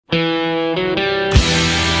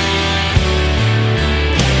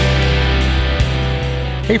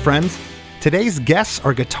Hey friends, today's guests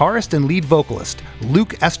are guitarist and lead vocalist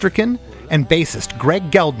Luke Esterkyn and bassist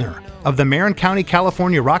Greg Gueldner of the Marin County,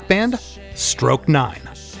 California rock band Stroke 9.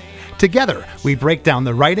 Together, we break down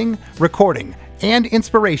the writing, recording, and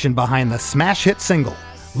inspiration behind the smash hit single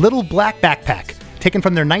Little Black Backpack, taken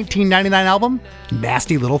from their 1999 album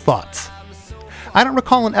Nasty Little Thoughts. I don't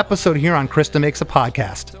recall an episode here on Krista Makes a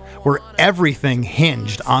Podcast where everything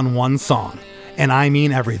hinged on one song, and I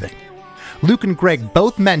mean everything. Luke and Greg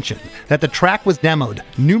both mentioned that the track was demoed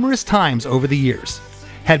numerous times over the years,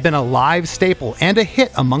 had been a live staple and a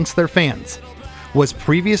hit amongst their fans, was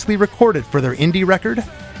previously recorded for their indie record,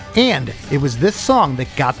 and it was this song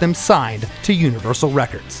that got them signed to Universal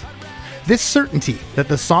Records. This certainty that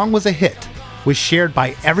the song was a hit was shared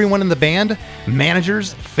by everyone in the band,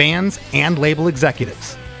 managers, fans, and label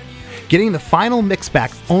executives. Getting the final mix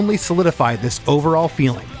back only solidified this overall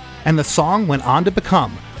feeling, and the song went on to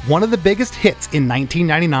become one of the biggest hits in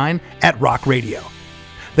 1999 at rock radio.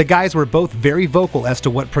 The guys were both very vocal as to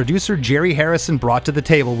what producer Jerry Harrison brought to the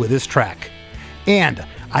table with his track. And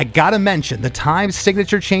I gotta mention the time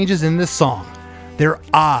signature changes in this song. They're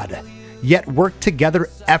odd, yet work together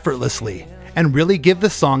effortlessly and really give the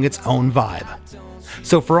song its own vibe.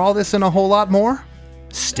 So for all this and a whole lot more,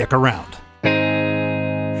 stick around.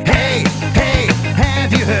 Hey,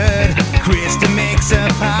 have you heard? Krista makes a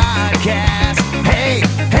podcast. Hey,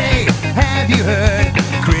 have you heard?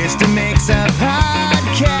 Krista makes a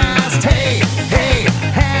podcast. Hey,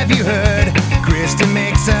 have you heard? Krista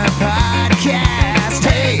makes a podcast.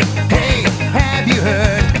 Hey, have you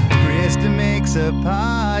heard? Krista makes a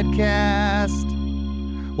podcast.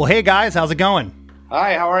 Well, hey guys, how's it going?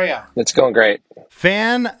 Hi, how are you? It's going great.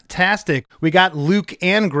 Fantastic. We got Luke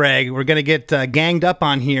and Greg. We're going to get ganged up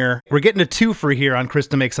on here. We're getting a twofer here on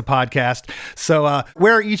Krista Makes a Podcast. So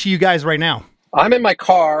where are each of you guys right now? I'm in my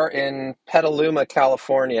car in Petaluma,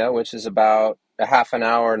 California, which is about a half an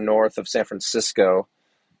hour north of San Francisco.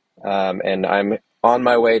 And I'm on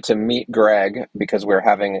my way to meet Greg because we're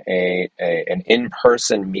having an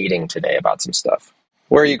in-person meeting today about some stuff.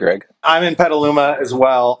 Where are you, Greg? I'm in Petaluma as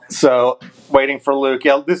well, so waiting for Luke.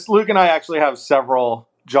 Yeah, Luke and I actually have several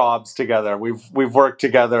jobs together. We've worked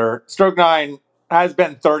together. Stroke 9 has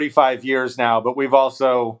been 35 years now, but we worked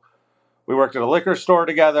at a liquor store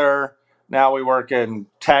together. Now we work in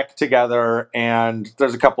tech together, and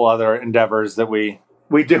there's a couple other endeavors that we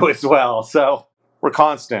do as well. So we're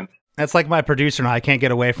constant. That's like my producer and I can't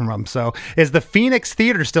get away from him. So is the Phoenix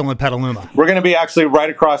Theater still in Petaluma? We're going to be actually right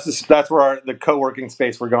across this. That's where the co-working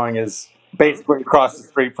space we're going is, basically across the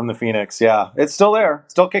street from the Phoenix. Yeah, it's still there,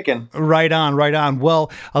 still kicking. Right on, right on. Well,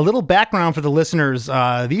 a little background for the listeners.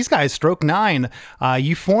 These guys, Stroke 9,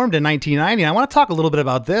 you formed in 1990. I want to talk a little bit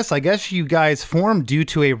about this. I guess you guys formed due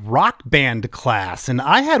to a rock band class. And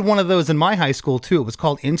I had one of those in my high school, too. It was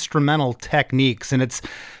called Instrumental Techniques. And it's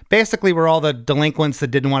basically where all the delinquents that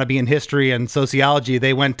didn't want to be in history and sociology,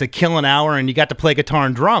 they went to kill an hour and you got to play guitar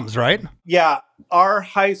and drums, right? Yeah. Our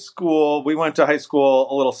high school, we went to high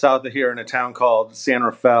school a little south of here in a town called San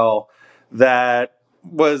Rafael that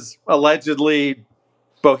was allegedly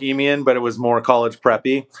bohemian, but it was more college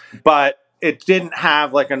preppy. But it didn't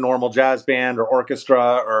have like a normal jazz band or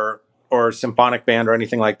orchestra or symphonic band or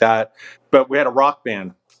anything like that. But we had a rock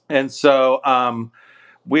band. And so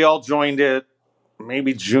we all joined it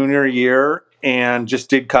maybe junior year and just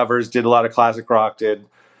did covers, did a lot of classic rock, did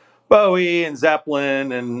Bowie and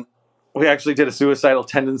Zeppelin, and we actually did a Suicidal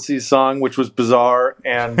Tendencies song, which was bizarre.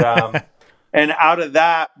 And and out of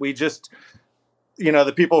that, we just,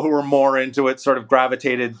 the people who were more into it sort of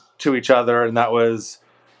gravitated to each other. And that was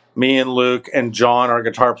me and Luke and John, our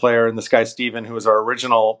guitar player, and this guy, Steven, who was our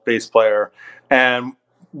original bass player. And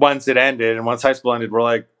once it ended, and once high school ended, we're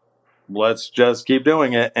like, let's just keep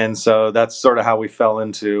doing it. And so that's sort of how we fell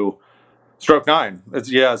into Stroke 9.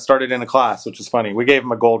 It started in a class, which is funny. We gave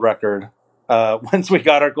him a gold record. Once we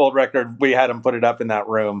got our gold record, we had him put it up in that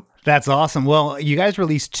room. That's awesome. Well, you guys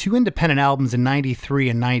released 2 independent albums in 93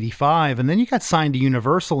 and 95, and then you got signed to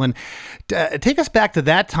Universal. And take us back to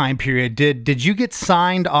that time period. Did you get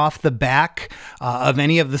signed off the back of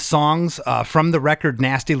any of the songs from the record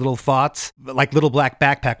Nasty Little Thoughts, like Little Black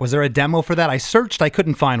Backpack? Was there a demo for that? I searched, I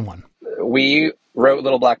couldn't find one. We wrote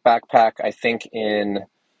Little Black Backpack, I think, in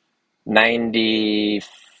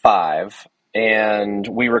 95, and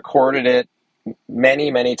we recorded it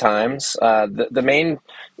many, many times. The main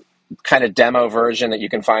kind of demo version that you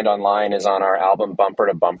can find online is on our album Bumper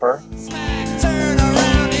to Bumper. Turn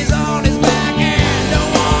around, he's on his back and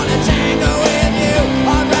don't wanna tango with you.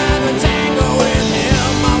 I'd rather tango with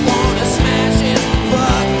him. I wanna smash his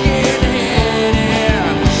fucking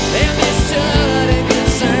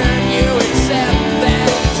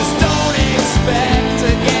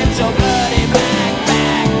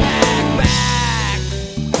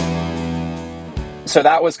So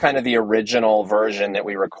that was kind of the original version that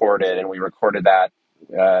we recorded, and we recorded that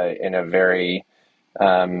in a very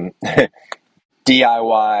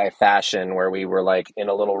DIY fashion where we were like in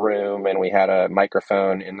a little room and we had a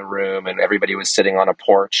microphone in the room and everybody was sitting on a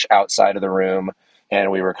porch outside of the room, and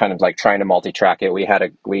we were kind of like trying to multi-track it.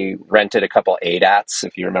 We rented a couple ADATs,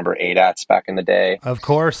 if you remember ADATs back in the day. Of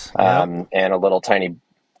course. Yep. And a little tiny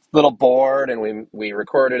little board, and we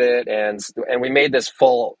recorded it, and we made this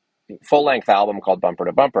full length album called Bumper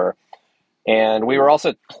to Bumper. And we were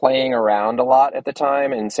also playing around a lot at the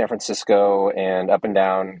time in San Francisco and up and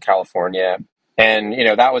down California. And,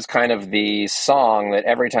 that was kind of the song that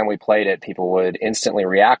every time we played it, people would instantly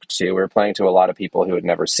react to. We were playing to a lot of people who had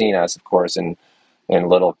never seen us, of course, in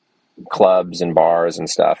little clubs and bars and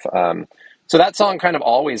stuff. So that song kind of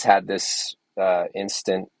always had this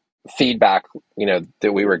instant feedback,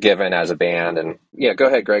 that we were given as a band. And yeah, go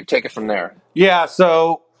ahead, Greg, take it from there. Yeah,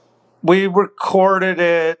 so we recorded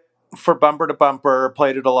it for Bumper to Bumper,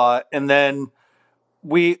 played it a lot, and then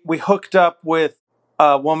we hooked up with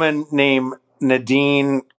a woman named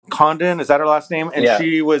Nadine Condon, is that her last name? And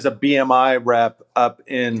she was a BMI rep up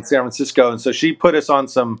in San Francisco, and so she put us on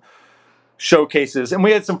some showcases, and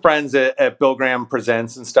we had some friends at Bill Graham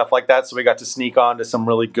Presents and stuff like that, so we got to sneak on to some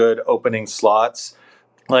really good opening slots.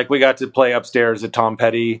 Like, we got to play upstairs at Tom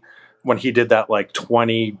Petty when he did that,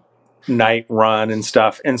 20-night run and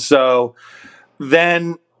stuff. And so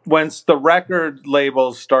then once the record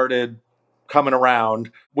labels started coming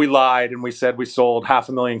around, we lied and we said we sold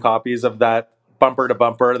 500,000 copies of that Bumper to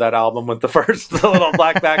Bumper, that album with the first little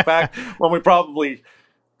black backpack, when we probably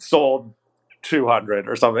sold 200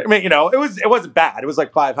 or something. I mean, it wasn't bad. It was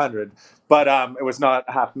like 500, but it was not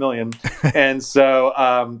 500,000. And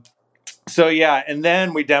so yeah, and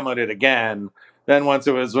then we demoed it again. Then once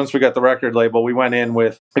we got the record label, we went in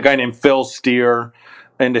with a guy named Phil Steer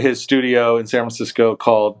into his studio in San Francisco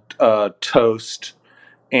called Toast,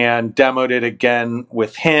 and demoed it again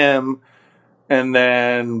with him. And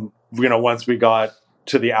then, once we got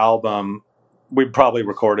to the album, we probably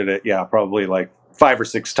recorded it, probably 5 or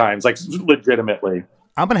 6 times, legitimately.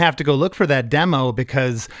 I'm going to have to go look for that demo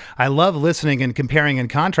because I love listening and comparing and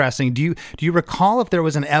contrasting. Do you recall if there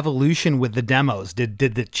was an evolution with the demos? Did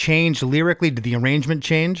it change lyrically? Did the arrangement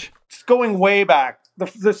change? It's going way back.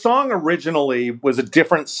 The song originally was a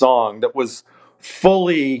different song that was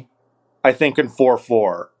fully, I think, in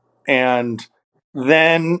 4/4. And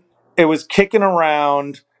then it was kicking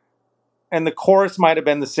around, and the chorus might have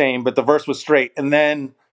been the same, but the verse was straight. And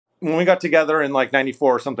then when we got together in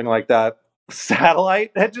 94 or something like that,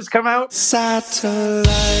 Satellite had just come out. Satellite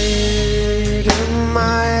in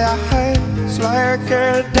my eyes, like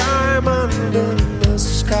a diamond in the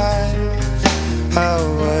sky. How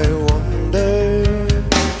I wonder.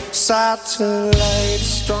 Satellite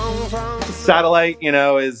strong from Satellite,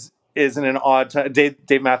 is in an odd time.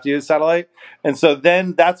 Dave Matthews Satellite. And so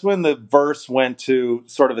then that's when the verse went to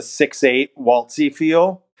sort of a 6/8 waltzy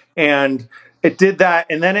feel. And it did that.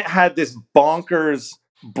 And then it had this bonkers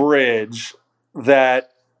bridge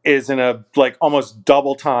that is in a almost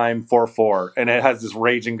double time 4/4, and it has this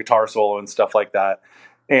raging guitar solo and stuff like that.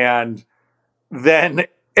 And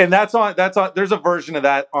that's on there's a version of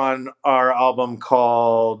that on our album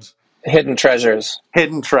called Hidden Treasures.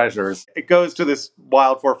 It goes to this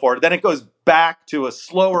wild 4/4, then it goes back to a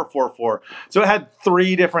slower 4/4. So it had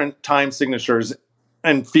 3 different time signatures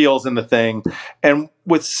and feels in the thing. And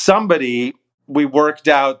with somebody, we worked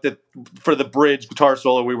out that for the bridge guitar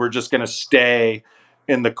solo, we were just going to stay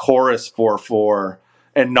in the chorus 4/4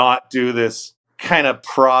 and not do this kind of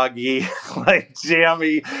proggy,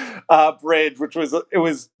 jammy bridge, it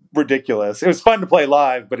was ridiculous. It was fun to play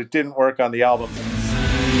live, but it didn't work on the album.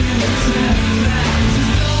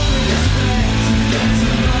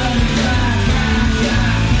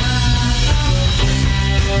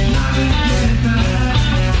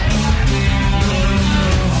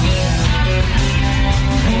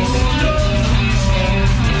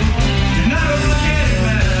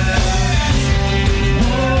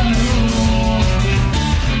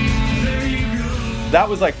 That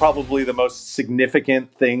was probably the most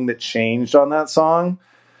significant thing that changed on that song.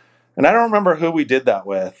 And I don't remember who we did that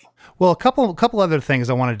with. Well, a couple other things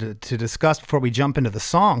I wanted to discuss before we jump into the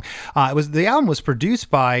song. The album was produced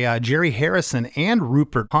by Jerry Harrison and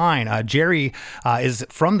Rupert Hine. Jerry is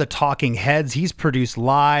from the Talking Heads. He's produced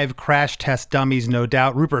Live, Crash Test Dummies, no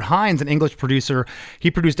doubt. Rupert Hine's an English producer. He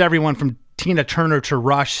produced everyone from Tina Turner to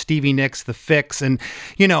Rush, Stevie Nicks, The Fix. And,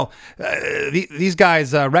 these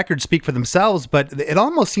guys' records speak for themselves, but it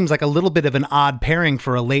almost seems like a little bit of an odd pairing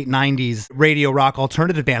for a late 90s radio rock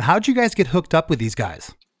alternative band. How'd you guys get hooked up with these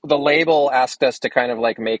guys? The label asked us to kind of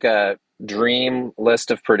make a dream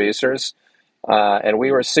list of producers. And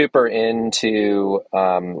we were super into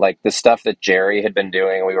like the stuff that Jerry had been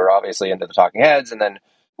doing. We were obviously into the Talking Heads, and then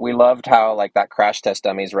we loved how like that Crash Test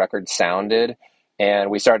Dummies record sounded.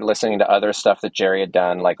 And we started listening to other stuff that Jerry had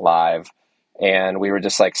done, like live. And we were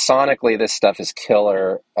just like, sonically, this stuff is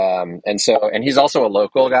killer. And he's also a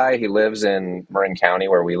local guy. He lives in Marin County,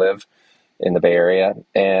 where we live in the Bay Area.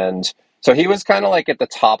 And so he was kind of like at the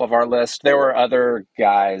top of our list. There were other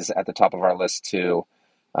guys at the top of our list too.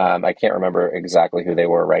 I can't remember exactly who they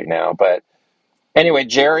were right now, but anyway,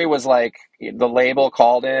 Jerry was like, the label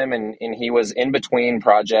called him, and he was in between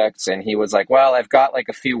projects, and he was like, well, I've got like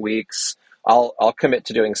a few weeks. I'll commit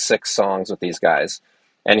to doing 6 songs with these guys.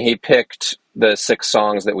 And he picked the 6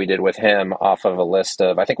 songs that we did with him off of a list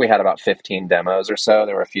of, I think we had about 15 demos or so.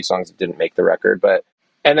 There were a few songs that didn't make the record,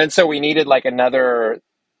 and then so we needed like another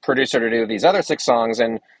producer to do these other 6 songs,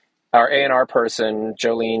 and our A&R person,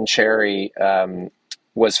 Jolene Cherry,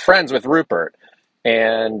 was friends with Rupert,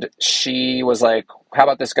 and she was like, how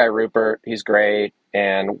about this guy Rupert? He's great.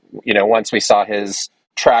 And once we saw his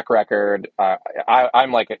track record,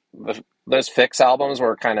 I'm like, those Fix albums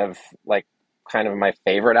were kind of my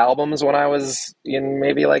favorite albums when I was in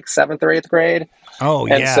maybe like 7th or 8th grade. Oh,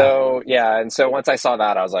 and yeah. And so once I saw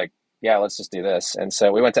that, I was like, yeah, let's just do this. And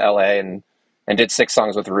so we went to LA and did 6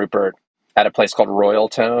 songs with Rupert at a place called Royal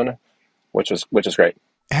Tone, which was great.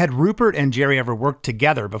 Had Rupert and Jerry ever worked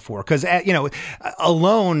together before? Because,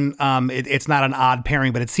 alone, it's not an odd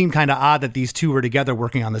pairing, but it seemed kind of odd that these two were together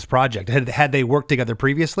working on this project. Had they worked together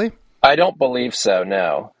previously? I don't believe so,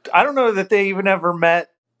 no. I don't know that they even ever met.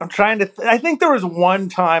 I'm trying to... I think there was one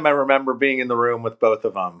time I remember being in the room with both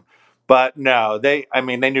of them. But no, they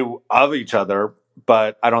knew of each other,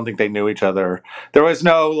 but I don't think they knew each other. There was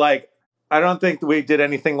no, I don't think we did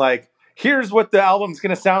anything like, here's what the album's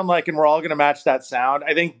going to sound like, and we're all going to match that sound.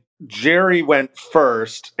 I think Jerry went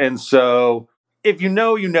first, and so if you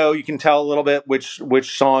can tell a little bit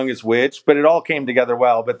which song is which, but it all came together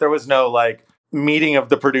well. But there was no, meeting of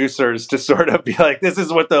the producers to sort of be like, this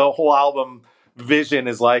is what the whole album vision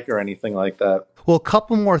is like, or anything like that. Well, a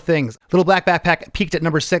couple more things. Little Black Backpack peaked at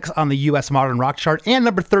number 6 on the U.S. Modern Rock chart and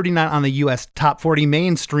number 39 on the U.S. Top 40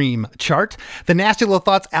 Mainstream chart. The Nasty Little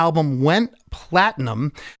Thoughts album went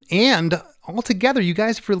platinum, and altogether, you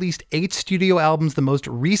guys have released 8 studio albums, the most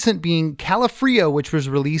recent being Calafrio, which was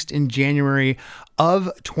released in January of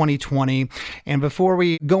 2020. And before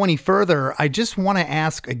we go any further, I just want to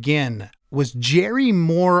ask again, was Jerry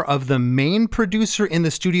more of the main producer in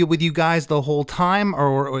the studio with you guys the whole time,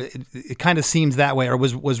 or it kind of seems that way, or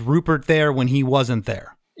was Rupert there when he wasn't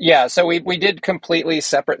there? Yeah, so we did completely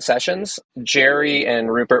separate sessions. Jerry and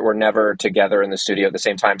Rupert were never together in the studio at the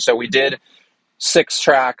same time. So we did 6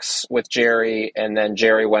 tracks with Jerry, and then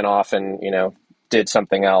Jerry went off and, did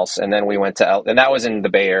something else. And then we went to, and that was in the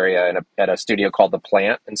Bay Area at a studio called The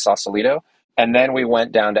Plant in Sausalito. And then we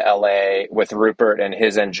went down to LA with Rupert and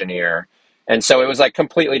his engineer. And so it was like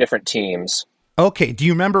completely different teams. Okay. Do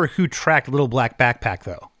you remember who tracked Little Black Backpack,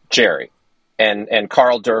 though? Jerry. And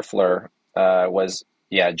Carl Durfler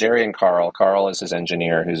Jerry and Carl. Carl is his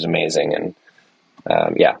engineer, who's amazing. And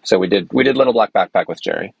so we did Little Black Backpack with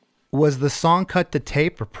Jerry. Was the song cut to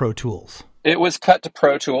tape or Pro Tools? It was cut to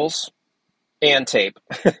Pro Tools and tape.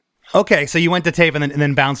 Okay, so you went to tape and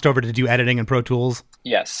then bounced over to do editing in Pro Tools?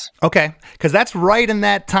 Yes. Okay, because that's right in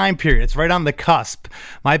that time period. It's right on the cusp.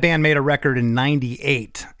 My band made a record in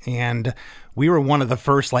 98, and we were one of the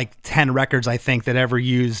first 10 records, I think, that ever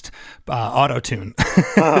used auto-tune.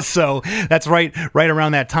 So that's right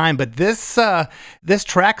around that time. But this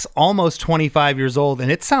track's almost 25 years old, and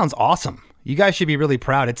it sounds awesome. You guys should be really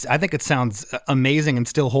proud. I think it sounds amazing and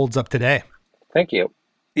still holds up today. Thank you.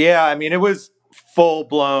 Yeah, it was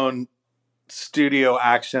full-blown studio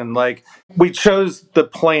action. We chose The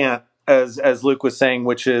Plant, as Luke was saying,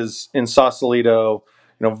 which is in Sausalito,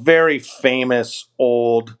 very famous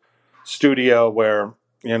old studio where,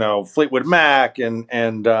 Fleetwood Mac and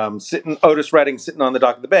Otis Redding sitting on the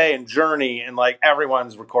dock of the bay, and Journey, and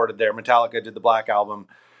everyone's recorded there. Metallica did the Black Album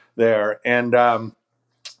there.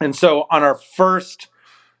 And so on our first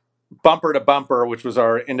Bumper to Bumper, which was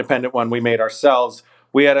our independent one we made ourselves,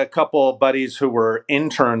 we had a couple buddies who were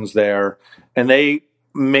interns there, and they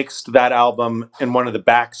mixed that album in one of the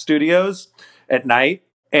back studios at night.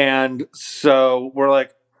 And so we're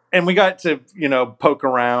like, and we got to, poke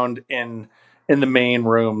around in the main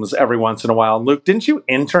rooms every once in a while. And Luke, didn't you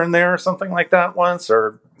intern there or something like that once,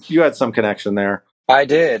 or you had some connection there? I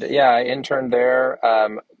did. Yeah, I interned there.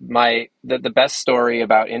 The best story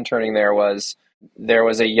about interning there was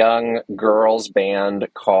a young girls band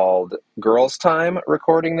called Girls Time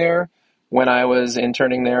recording there. when I was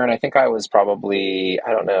interning there, and I think I was probably,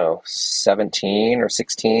 I don't know, 17 or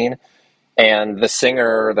 16. And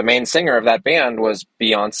the main singer of that band was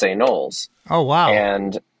Beyonce Knowles. Oh, wow.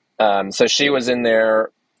 And so she was in there,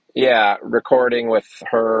 yeah, recording with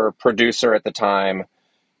her producer at the time.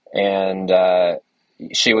 And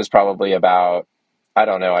she was probably about, I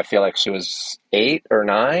don't know, I feel like she was 8 or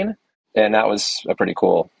 9. And that was a pretty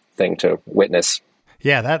cool thing to witness.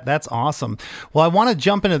 Yeah, that's awesome. Well, I want to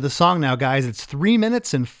jump into the song now, guys. It's 3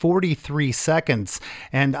 minutes and 43 seconds.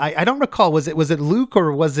 And I don't recall, was it Luke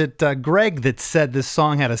or was it Greg that said this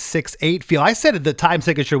song had a 6/8 feel? I said the time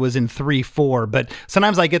signature was in 3/4, but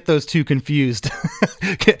sometimes I get those two confused.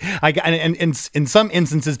 And in some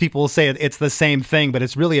instances, people will say it's the same thing, but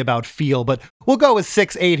it's really about feel. But we'll go with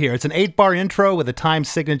 6/8 here. It's an 8-bar intro with a time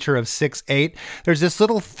signature of 6/8. There's this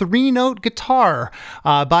little 3-note guitar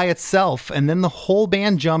by itself, and then the whole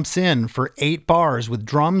band jumps in for 8 bars with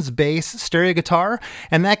drums, bass, stereo guitar,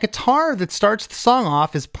 and that guitar that starts the song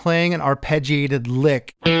off is playing an arpeggiated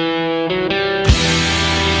lick.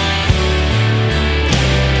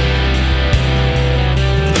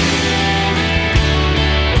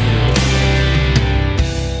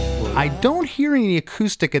 I don't hear any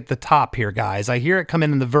acoustic at the top here, guys. I hear it come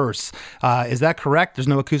in the verse. Is that correct? There's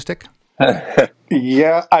no acoustic?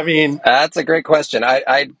 Yeah, I mean, That's a great question.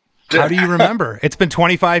 How do you remember? It's been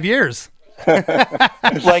 25 years.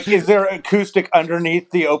 like, is there acoustic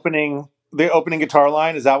underneath the opening guitar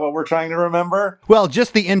line? Is that what we're trying to remember? Well,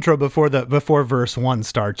 just the intro before verse 1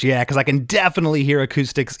 starts. Yeah, because I can definitely hear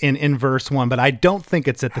acoustics in verse 1, but I don't think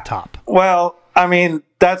it's at the top. Well, I mean,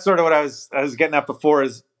 that's sort of what I was getting at before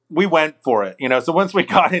is we went for it, So once we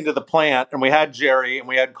got into the plant and we had Jerry and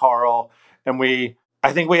we had Carl and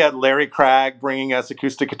I think we had Larry Craig bringing us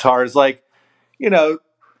acoustic guitars,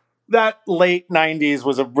 that late 90s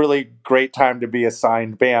was a really great time to be a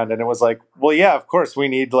signed band. And it was like, well, yeah, of course we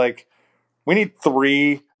need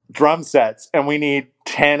 3 drum sets and we need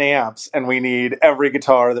 10 amps and we need every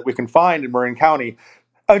guitar that we can find in Marin County.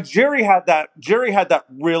 Jerry had that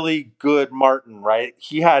really good Martin, right?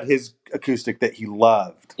 He had his acoustic that he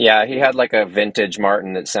loved. Yeah, he had like a vintage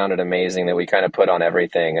Martin that sounded amazing that we kind of put on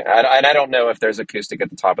everything. And I don't know if there's acoustic at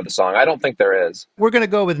the top of the song. I don't think there is. We're going to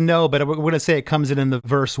go with no, but we're going to say it comes in the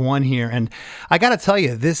verse 1 here. And I got to tell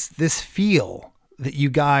you, this feel that you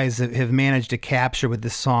guys have managed to capture with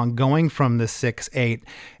this song, going from the 6/8,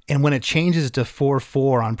 and when it changes to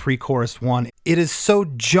 4/4 on pre-chorus 1, it is so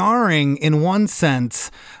jarring in one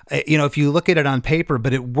sense, if you look at it on paper,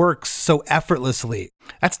 but it works so effortlessly.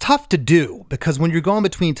 That's tough to do because when you're going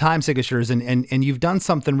between time signatures and you've done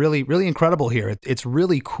something really, really incredible here, it's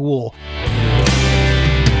really cool.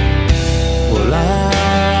 Well,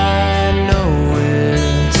 I know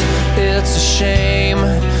it's a shame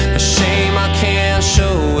I can't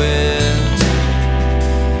show it.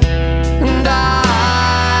 And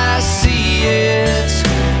I see it,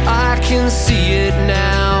 I can see it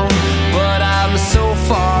now, but I'm so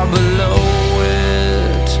far below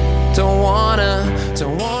it. Don't wanna.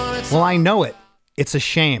 Well, I know it. It's a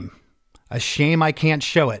shame I can't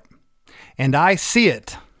show it. And I see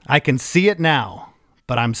it, I can see it now,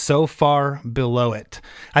 but I'm so far below it.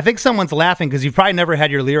 I think someone's laughing because you've probably never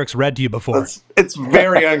had your lyrics read to you before. It's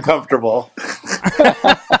very uncomfortable.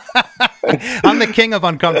 I'm the king of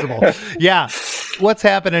uncomfortable. Yeah. What's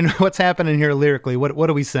happening here lyrically? What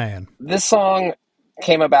are we saying? This song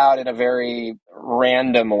came about in a very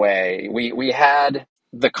random way. We had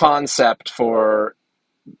the concept for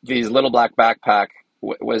these Little Black Backpack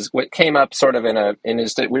was what came up sort of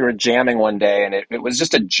we were jamming one day and it was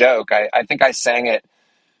just a joke. I think I sang it.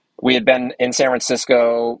 We had been in San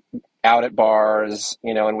Francisco out at bars,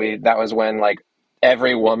 and that was when like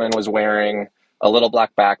every woman was wearing a little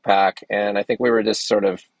black backpack. And I think we were just sort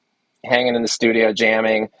of hanging in the studio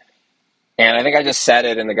jamming. And I think I just said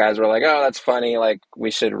it and the guys were like, oh, that's funny. Like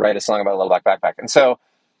we should write a song about a little black backpack. And so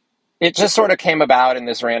it just sort of came about in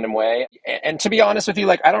this random way. And to be honest with you,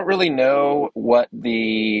 like, I don't really know what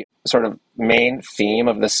the sort of main theme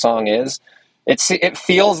of this song is. It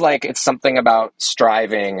feels like it's something about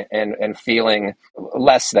striving and feeling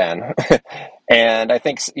less than. And I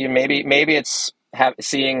think maybe it's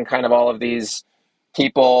seeing kind of all of these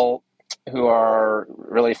people who are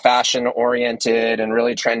really fashion oriented and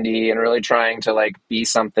really trendy and really trying to like be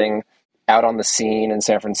something out on the scene in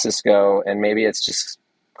San Francisco. And maybe it's just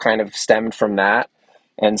kind of stemmed from that.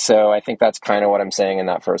 And so I think that's kind of what I'm saying in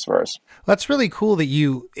that first verse. That's really cool that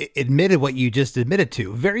you admitted what you just admitted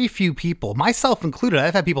to. Very few people, myself included,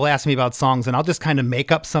 I've had people ask me about songs and I'll just kind of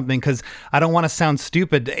make up something because I don't want to sound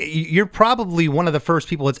stupid. You're probably one of the first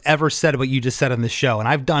people that's ever said what you just said on this show. And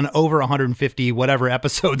I've done over 150 whatever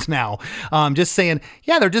episodes now. Just saying,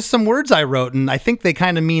 yeah, they're just some words I wrote and I think they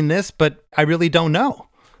kind of mean this, but I really don't know.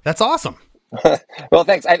 That's awesome. Well,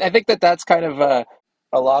 thanks. I think that's kind of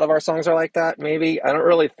a lot of our songs are like that. Maybe I don't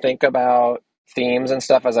really think about themes and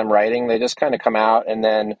stuff as I'm writing. They just kind of come out, and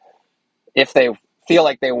then if they feel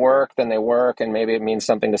like they work, then they work, and maybe it means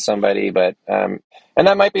something to somebody. But and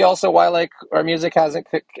that might be also why like our music hasn't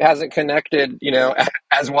connected,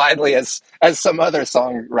 as widely as some other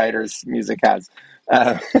songwriters' music has.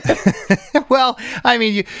 Well, I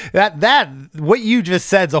mean, that what you just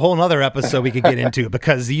said is a whole nother episode we could get into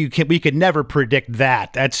because we could never predict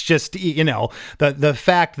that. That's just the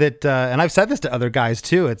fact that, and I've said this to other guys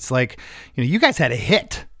too. It's like you guys had a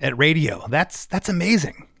hit at radio. That's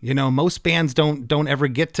amazing. Most bands don't ever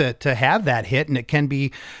get to have that hit, and it can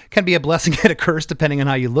be a blessing and a curse depending on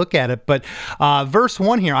how you look at it. But verse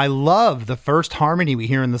 1 here, I love the first harmony we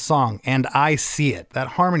hear in the song, and I see it. That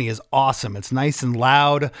harmony is awesome. It's nice and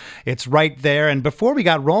loud. It's right there. And before we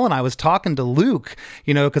got rolling, I was talking to Luke,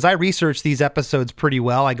 because I research these episodes pretty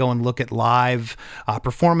well. I go and look at live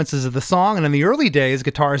performances of the song. And in the early days,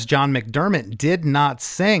 guitarist John McDermott did not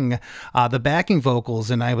sing the backing vocals,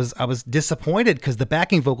 and I was disappointed because the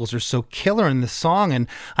backing vocals are so killer in this song. And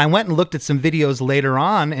I went and looked at some videos later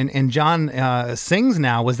on, and John sings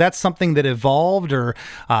now. Was that something that evolved, or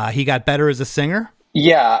he got better as a singer?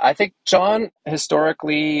 Yeah, I think John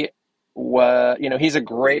historically he's a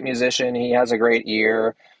great musician. He has a great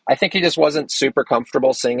ear. I think he just wasn't super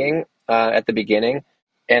comfortable singing at the beginning.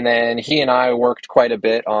 And then he and I worked quite a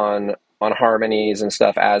bit on harmonies and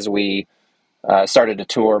stuff as we started to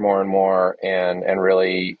tour more and more, and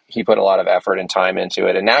really he put a lot of effort and time into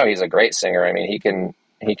it. And now he's a great singer. I mean, he can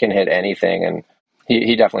hit anything, and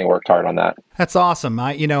he definitely worked hard on that. That's awesome.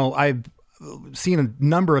 I've seen a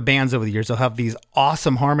number of bands over the years. They'll have these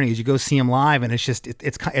awesome harmonies. You go see them live, and it's just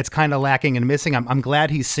it's kind of lacking and missing. I'm glad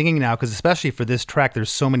he's singing now, because especially for this track, there's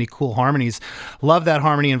so many cool harmonies. Love that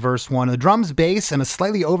harmony in verse 1. The drums, bass, and a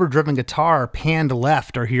slightly overdriven guitar panned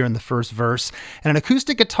left are here in the first verse, and an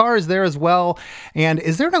acoustic guitar is there as well. And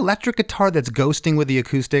is there an electric guitar that's ghosting with the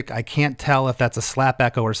acoustic? I can't tell if that's a slap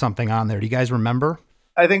echo or something on there. Do you guys remember?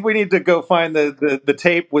 I think we need to go find the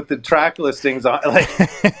tape with the track listings on. Like,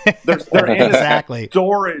 they're in exactly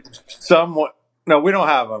storage somewhat. No, we don't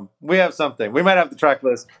have them. We have something. We might have the track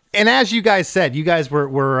list. And as you guys said, you guys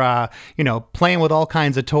were playing with all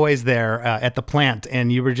kinds of toys there at the plant,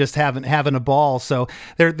 and you were just having a ball. So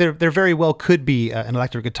there very well could be an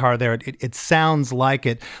electric guitar there. It sounds like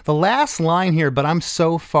it. The last line here, but I'm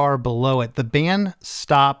so far below it. The band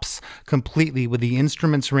stops completely with the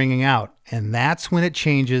instruments ringing out, and that's when it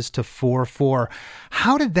changes to 4/4.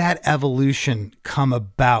 How did that evolution come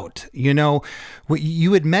about? You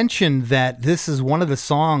had mentioned that this is one of the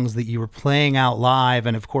songs that you were playing out live,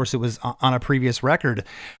 and of course it was on a previous record.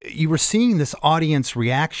 You were seeing this audience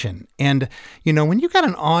reaction, and when you got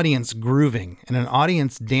an audience grooving and an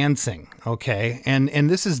audience dancing, okay, and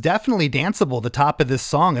this is definitely danceable. The top of this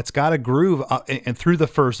song, it's got a groove and through the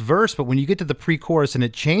first verse, but when you get to the pre-chorus and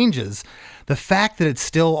it changes, the fact that it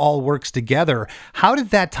still all works together. How did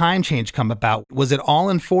that time change come about? Was it all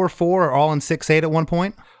in 4/4 or all in 6/8 at one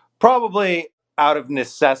point? Probably out of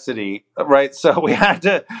necessity, right? So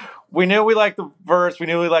we knew we liked the verse, we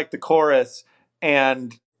knew we liked the chorus,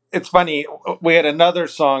 and it's funny, we had another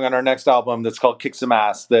song on our next album that's called Kick Some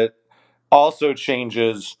Ass that also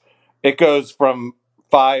changes. It goes from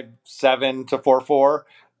 5/7 to 4/4,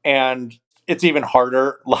 and it's even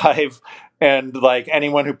harder live. And like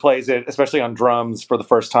anyone who plays it, especially on drums for the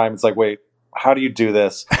first time, it's like, wait, how do you do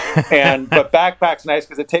this? But Backpack's nice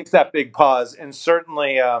because it takes that big pause. And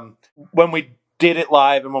certainly when we did it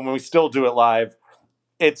live and when we still do it live,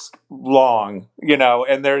 it's long,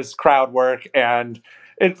 and there's crowd work, and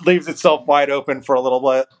it leaves itself wide open for a little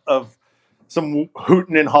bit of some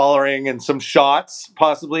hooting and hollering and some shots,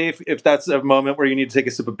 possibly, if that's a moment where you need to take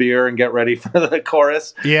a sip of beer and get ready for the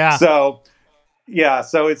chorus. Yeah. So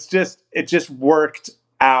it just worked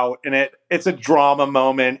out, and it's a drama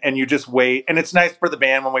moment, and you just wait. And it's nice for the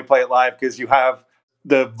band when we play it live because you have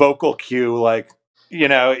the vocal cue, like,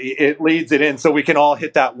 it leads it in, so we can all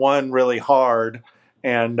hit that one really hard.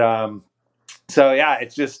 And so yeah,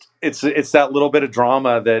 it's that little bit of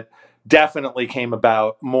drama that definitely came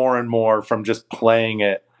about more and more from just playing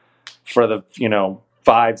it for the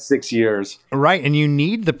 5-6 years. Right, and you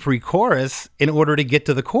need the pre-chorus in order to get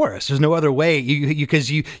to the chorus. There's no other way. Because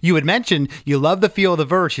you had mentioned you love the feel of the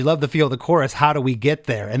verse, you love the feel of the chorus. How do we get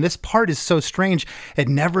there? And this part is so strange. It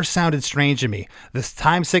never sounded strange to me. This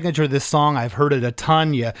time signature of this song, I've heard it a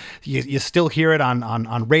ton. You still hear it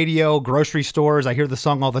on radio, grocery stores. I hear the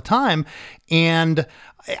song all the time, and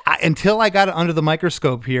until I got it under the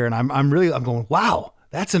microscope here, and I'm going, wow.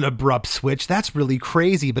 That's an abrupt switch. That's really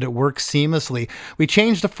crazy, but it works seamlessly. We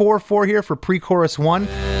changed to 4/4 here for pre-chorus 1.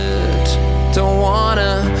 Don't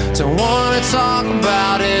wanna talk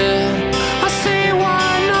about it. I say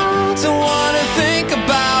why not? Don't wanna think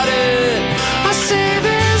about it. I say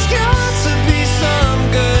there's got to be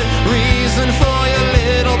some good reason for your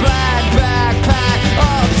little black backpack.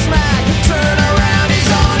 Up smack, turn around,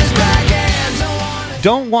 he's on his back and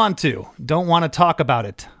Don't want to talk about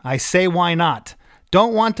it. I say why not?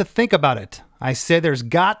 Don't want to think about it. I say there's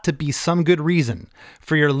got to be some good reason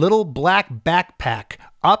for your little black backpack.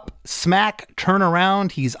 Up, smack, turn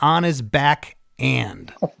around, he's on his back,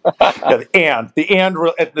 and. Yeah,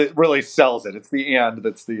 it really sells it. It's the and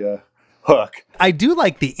that's the hook. I do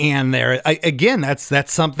like the and there. Again,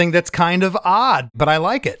 that's something that's kind of odd, but I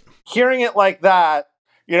like it. Hearing it like that,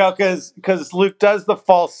 because Luke does the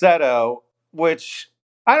falsetto, which,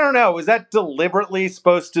 I don't know, was that deliberately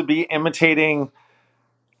supposed to be imitating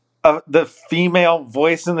the female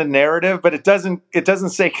voice in the narrative? But it doesn't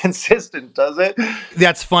say consistent, does it?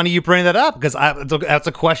 That's funny you bring that up, because that's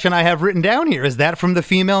a question I have written down here. Is that from the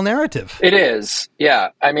female narrative? It is, yeah.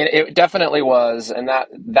 I mean, it definitely was, and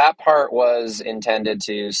that part was intended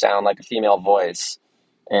to sound like a female voice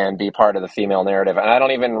and be part of the female narrative. And I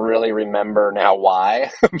don't even really remember now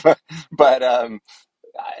why, but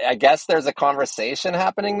I guess there's a conversation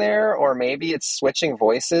happening there, or maybe it's switching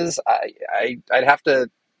voices. I'd have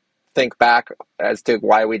to think back as to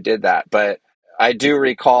why we did that, but I do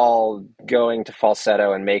recall going to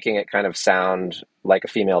falsetto and making it kind of sound like a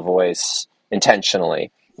female voice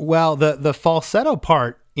intentionally. Well, the falsetto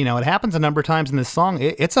part, it happens a number of times in this song.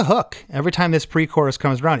 It's a hook. Every time this pre-chorus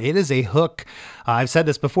comes around, it is a hook. I've said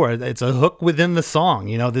this before. It's a hook within the song.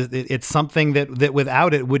 It's something that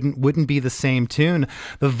without it wouldn't be the same tune.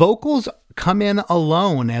 The vocals come in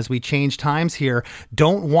alone as we change times here.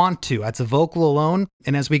 Don't want to. That's a vocal alone.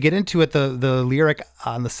 And as we get into it, the lyric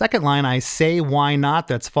on the second line, I say why not,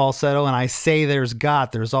 that's falsetto, and I say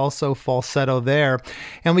there's also falsetto there.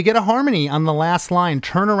 And we get a harmony on the last line,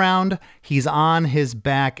 turn around, he's on his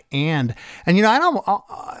back and I don't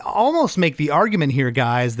almost make the argument here,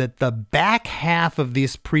 guys, that the back half of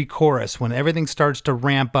this pre-chorus, when everything starts to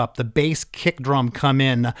ramp up, the bass kick drum come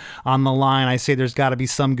in on the line, I say there's got to be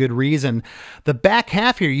some good reason. The back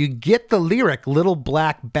half here, you get the lyric, little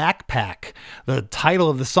black backpack, the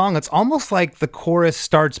title of the song. It's almost like the chorus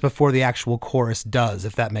starts before the actual chorus does,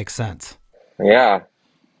 if that makes sense. Yeah.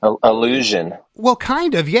 Illusion. Well,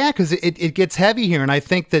 kind of, yeah, because it gets heavy here, and I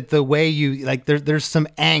think that the way there's some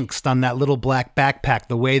angst on that little black backpack,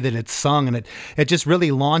 the way that it's sung, and it just really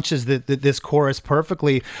launches this chorus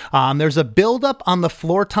perfectly. There's a build-up on the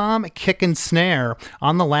floor tom, kick and snare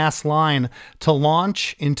on the last line to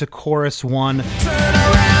launch into chorus 1. Turn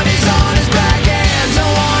around, he's on his back and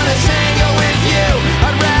don't wanna tangle with you.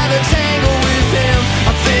 I'd rather tangle with him.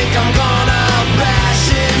 I think I'm gonna bash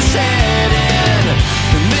his head in.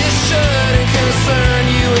 And this shouldn't concern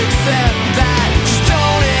you, except that just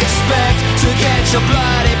don't expect to get your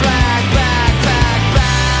bloody black back.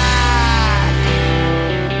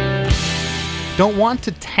 Don't want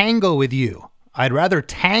to tangle with you. I'd rather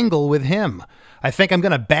tangle with him. I think I'm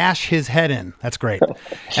going to bash his head in. That's great.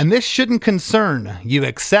 And this shouldn't concern you,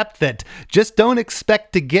 except that just don't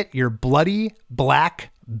expect to get your bloody black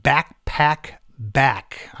backpack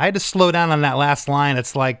back. I had to slow down on that last line.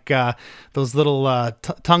 It's like those little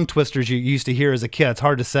tongue twisters you used to hear as a kid. It's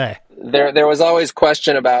hard to say. There was always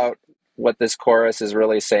question about what this chorus is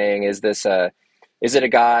really saying. Is it a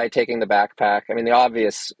guy taking the backpack? I mean, the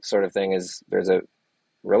obvious sort of thing is there's a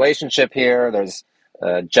relationship here. There's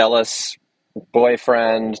a jealous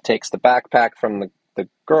boyfriend takes the backpack from the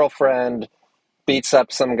girlfriend, beats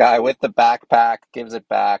up some guy with the backpack, gives it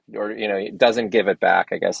back, or doesn't give it back,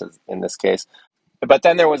 I guess in this case. But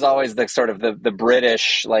then there was always the sort of the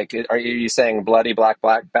British, like, are you saying bloody black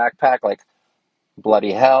backpack, like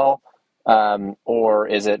bloody hell, or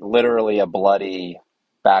is it literally a bloody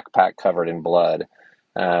backpack covered in blood?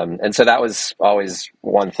 And so that was always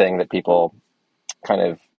one thing that people kind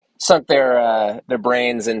of sunk their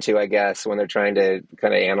brains into, I guess, when they're trying to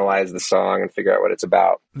kind of analyze the song and figure out what it's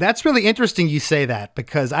about. That's really interesting you say that,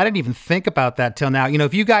 because I didn't even think about that till now.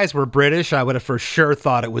 If you guys were British, I would have for sure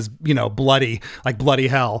thought it was, bloody, like bloody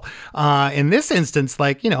hell. In this instance,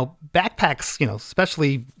 backpacks,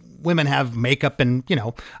 especially women have makeup and,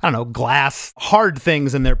 glass, hard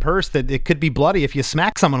things in their purse that it could be bloody if you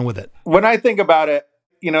smack someone with it. When I think about it,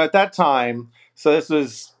 at that time, so this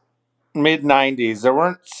was mid 90s, there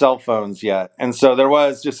weren't cell phones yet. And so there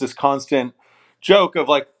was just this constant joke of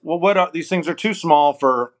like, well, these things are too small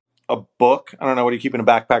for a book. I don't know, what do you keep in a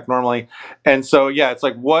backpack normally? And so, yeah, it's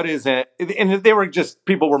like, what is it? And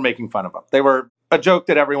people were making fun of them. They were a joke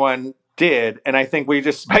that everyone did. And I think we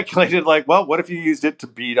just speculated like, well, what if you used it to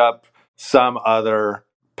beat up some other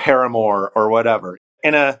paramour or whatever?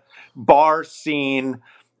 In a bar scene,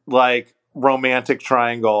 like romantic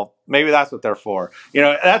triangle, maybe that's what they're for.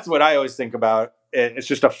 That's what I always think about. It's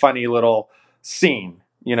just a funny little scene.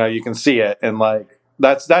 You can see it. And like,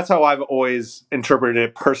 that's how I've always interpreted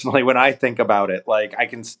it personally when I think about it. Like I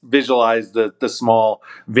can visualize the small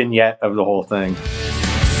vignette of the whole thing.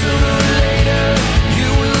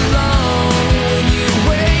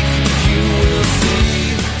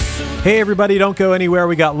 Hey everybody, don't go anywhere.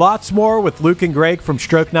 We got lots more with Luke and Greg from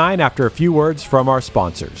Stroke 9 after a few words from our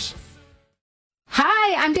sponsors.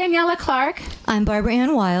 Hi, I'm Daniela Clark. I'm Barbara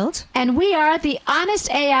Ann Wild. And we are the Honest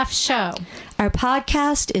AF Show. Our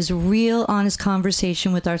podcast is real, honest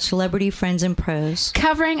conversation with our celebrity friends and pros.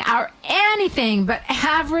 Covering our anything but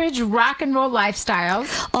average rock and roll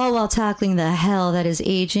lifestyles. All while tackling the hell that is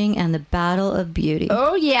aging and the battle of beauty.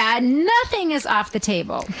 Oh yeah, nothing is off the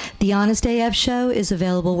table. The Honest AF Show is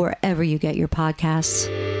available wherever you get your podcasts.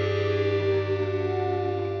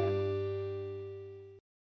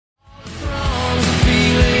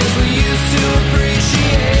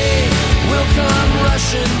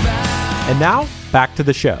 And now, back to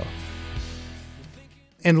the show.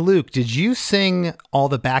 And Luke, did you sing all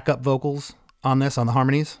the backup vocals on the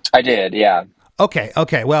harmonies? I did, yeah. Okay.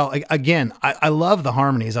 Well, again, I love the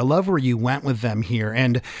harmonies. I love where you went with them here.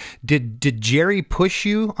 And did Jerry push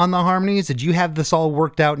you on the harmonies? Did you have this all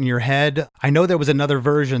worked out in your head? I know there was another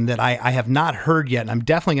version that I have not heard yet, and I'm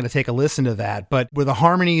definitely going to take a listen to that. But were the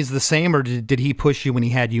harmonies the same, or did he push you when he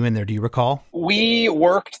had you in there? Do you recall? We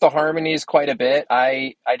worked the harmonies quite a bit.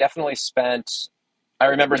 I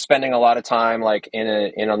remember spending a lot of time like in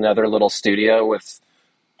another little studio with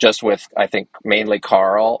I think mainly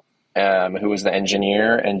Carl, who was the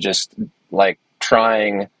engineer, and just like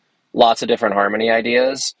trying lots of different harmony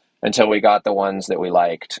ideas until we got the ones that we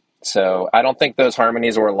liked. So I don't think those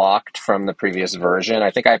harmonies were locked from the previous version. I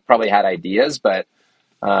think I probably had ideas, but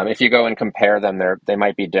if you go and compare them, they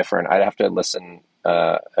might be different. I'd have to listen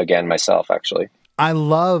again myself, actually. I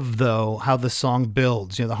love, though, how the song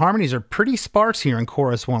builds. The harmonies are pretty sparse here in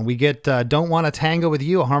chorus 1. We get Don't Wanna Tango With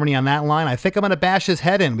You, a harmony on that line. I think I'm gonna bash his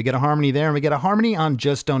head in. We get a harmony there, and we get a harmony on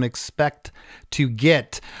Just Don't Expect to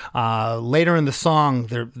Get. Later in the song,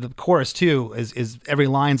 the chorus, too, is every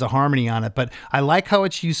line's a harmony on it. But I like how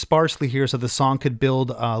it's used sparsely here so the song could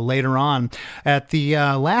build later on. At the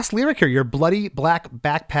last lyric here, your bloody black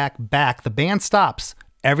backpack back, the band stops.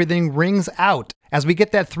 Everything rings out as we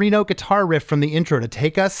get that 3-note guitar riff from the intro to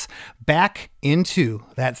take us back into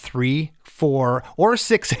that 3, 4, or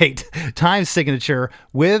 6/8 time signature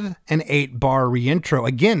with an 8-bar reintro.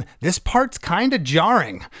 Again, this part's kind of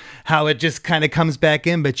jarring, how it just kind of comes back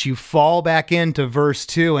in, but you fall back into verse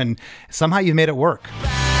 2, and somehow you made it work.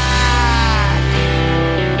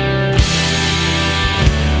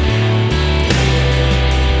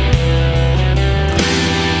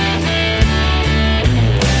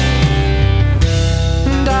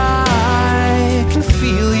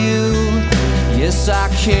 Yes, I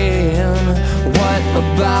can. What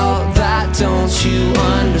about that don't you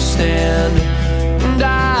understand? And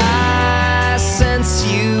I sense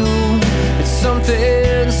you. It's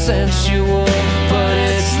something sensual, but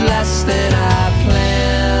it's less than I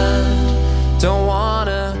planned. Don't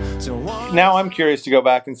wanna. Now I'm curious to go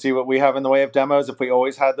back and see what we have in the way of demos, if we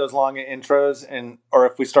always had those long intros or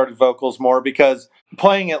if we started vocals more, because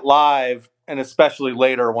playing it live, and especially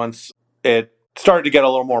later once it started to get a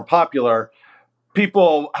little more popular,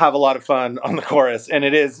 people have a lot of fun on the chorus, and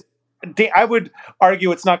it is, I would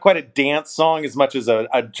argue it's not quite a dance song as much as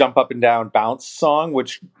a jump up and down bounce song,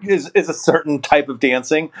 which is a certain type of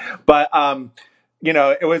dancing. But,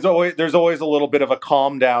 there's always a little bit of a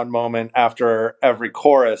calm down moment after every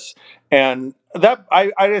chorus. And that,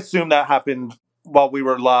 I assume that happened while we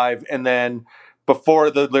were live. And then before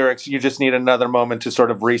the lyrics, you just need another moment to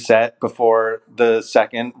sort of reset before the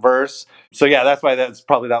second verse. So yeah, that's why that's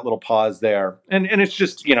probably that little pause there. And it's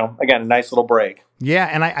just, again, a nice little break. Yeah,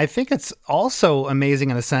 and I think it's also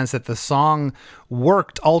amazing in the sense that the song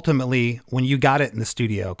worked ultimately when you got it in the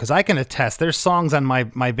studio. Because I can attest, there's songs on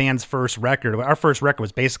my band's first record. Our first record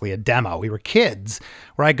was basically a demo. We were kids,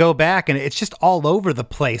 where I go back and it's just all over the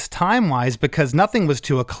place time-wise because nothing was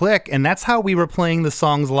to a click, and that's how we were playing the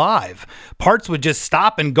songs live. Parts would just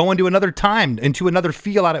stop and go into another time, into another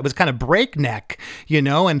feel out. It was kind of breakneck,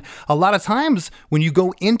 and a lot of times when you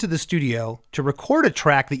go into the studio to record a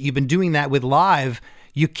track that you've been doing that with live,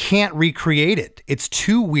 you can't recreate it. It's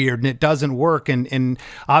too weird and it doesn't work. And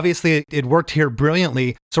obviously it worked here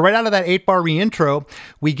brilliantly. So right out of that 8-bar reintro,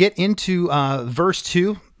 we get into verse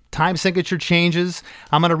 2, time signature changes.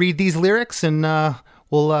 I'm going to read these lyrics and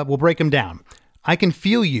we'll break them down. I can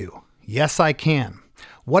feel you. Yes, I can.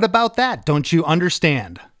 What about that? Don't you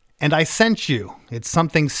understand? And I sent you. It's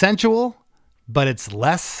something sensual, but it's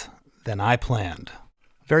less than I planned.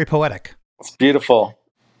 Very poetic. It's beautiful.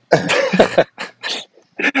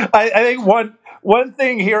 I think one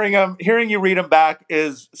thing hearing you read them back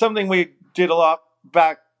is something we did a lot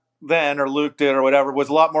back then, or Luke did, or whatever, was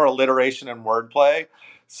a lot more alliteration and wordplay.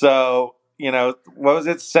 So what was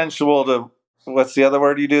it? Sensual to what's the other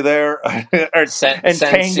word you do there?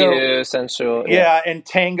 Sensu, sensual. Yeah, and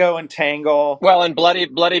tango and tangle. Well, and bloody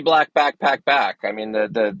black backpack back. I mean,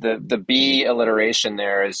 the B alliteration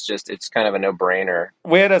there is just, it's kind of a no-brainer.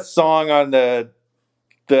 We had a song on the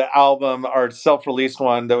album, our self-released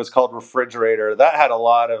one, that was called Refrigerator. That had a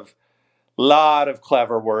lot of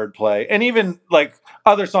clever wordplay, and even like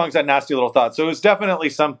other songs had nasty little thoughts. So it was definitely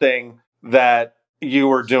something that you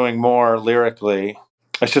were doing more lyrically.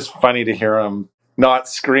 It's just funny to hear them not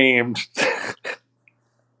screamed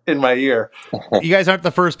in my ear. You guys aren't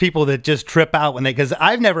the first people that just trip out because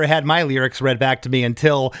I've never had my lyrics read back to me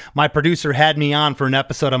until my producer had me on for an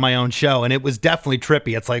episode on my own show, and it was definitely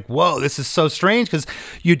trippy. It's like, whoa, this is so strange because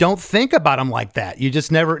you don't think about them like that. You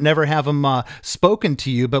just never have them spoken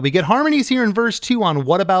to you. But we get harmonies here in verse 2 on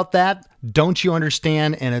What About That? Don't you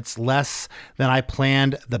understand? And it's less than I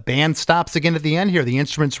planned. The band stops again at the end here. The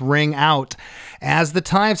instruments ring out as the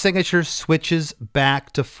time signature switches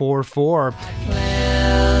back to 4/4.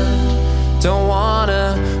 Don't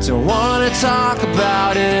wanna talk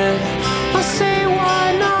about it. I say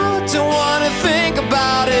why not? Don't wanna think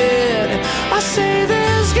about it. I say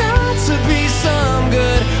there's got to be some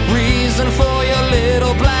good reason for your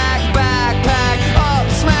little black backpack. Up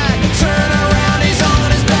smack, turn around, he's on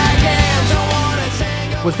his backhand. Don't wanna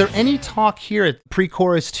tango. Was there any talk here at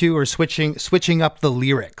pre-chorus 2 or switching up the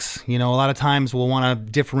lyrics? A lot of times we'll want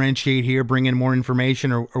to differentiate here, bring in more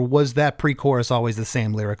information, or was that pre-chorus always the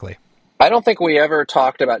same lyrically? I don't think we ever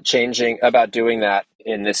talked about doing that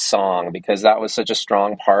in this song because that was such a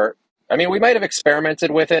strong part. I mean, we might have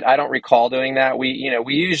experimented with it. I don't recall doing that. We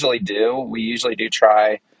usually do. We usually do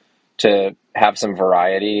try to have some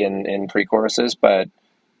variety in pre-choruses, but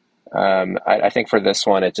I think for this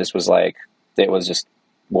one, it just was like, it was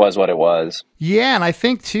what it was. Yeah, and I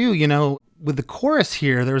think too, with the chorus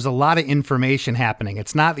here, there's a lot of information happening.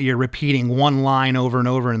 It's not that you're repeating one line over and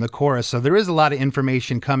over in the chorus. So there is a lot of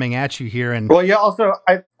information coming at you here. And well, yeah, also,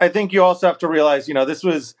 I think you also have to realize, this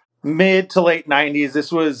was mid to late 90s.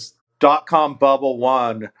 This was .com bubble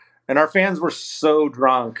 1. And our fans were so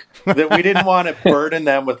drunk that we didn't want to burden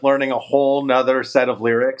them with learning a whole nother set of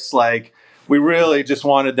lyrics. Like, we really just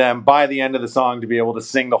wanted them by the end of the song to be able to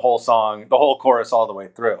sing the whole song, the whole chorus all the way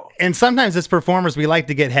through. And sometimes as performers, we like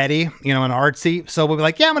to get heady, and artsy. So we'll be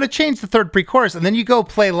like, yeah, I'm going to change the third pre-chorus. And then you go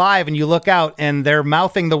play live and you look out and they're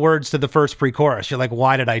mouthing the words to the first pre-chorus. You're like,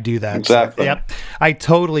 why did I do that? Exactly. So, yep. I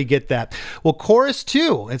totally get that. Well, chorus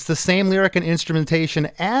 2, it's the same lyric and instrumentation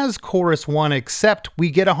as chorus 1, except we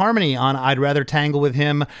get a harmony on I'd Rather Tangle With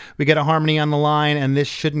Him. We get a harmony on the line, and This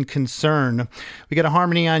Shouldn't Concern. We get a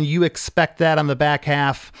harmony on You Expect That on the back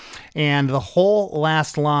half, and the whole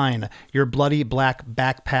last line, Your Bloody Black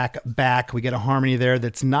Backpack Back. We get a harmony there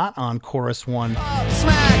that's not on chorus 1. Up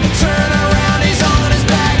smack, turn around, he's on his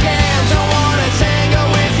backhand. Don't wanna tangle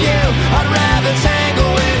with you, I'd rather tangle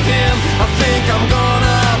with him. I think I'm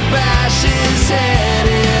gonna bash his head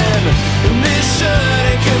in. This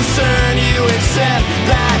shouldn't concern you except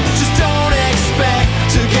that. Just don't expect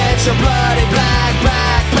to get your bloody black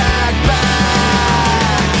backpack back.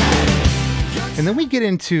 And then we get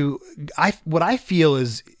into what I feel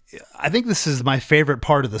is, I think this is my favorite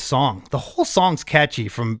part of the song. The whole song's catchy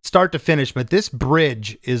from start to finish, but this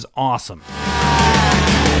bridge is awesome.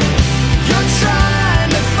 You're trying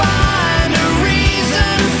to find a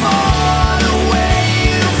reason for the way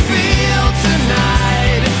you feel tonight.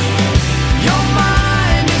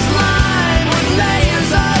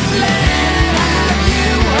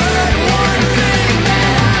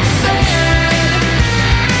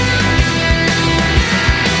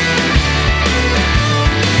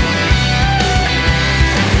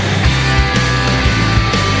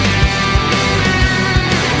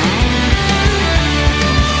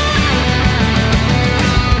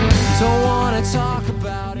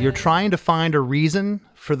 You're trying to find a reason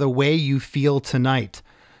for the way you feel tonight.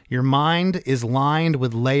 Your mind is lined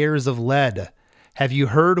with layers of lead. Have you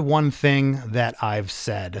heard one thing that I've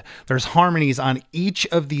said? There's harmonies on each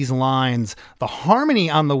of these lines. The harmony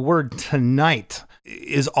on the word tonight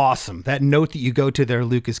is awesome. That note that you go to there,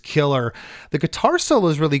 Luke, is killer. The guitar solo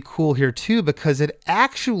is really cool here too, because it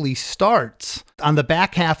actually starts on the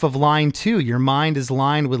back half of line 2. Your mind is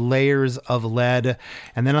lined with layers of lead.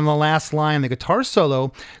 And then on the last line, the guitar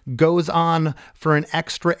solo goes on for an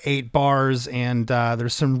extra 8 bars. And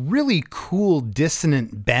there's some really cool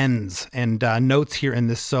dissonant bends and notes here in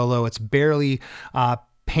this solo. It's barely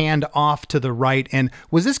panned off to the right. And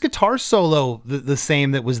was this guitar solo the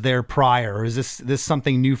same that was there prior, or is this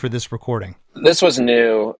something new for this recording? This was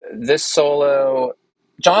new. This solo,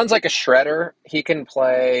 John's like a shredder. He can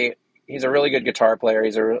play. He's a really good guitar player.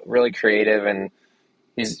 He's really creative, and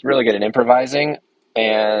he's really good at improvising.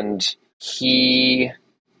 And he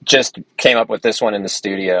just came up with this one in the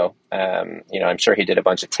studio. I'm sure he did a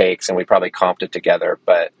bunch of takes, and we probably comped it together,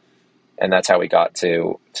 and that's how we got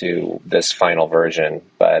to this final version.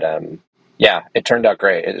 But it turned out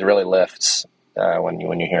great. It really lifts when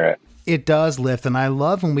you hear it. It does lift, and I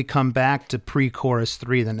love when we come back to pre-chorus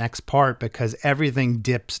 3, the next part, because everything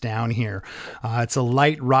dips down here. It's a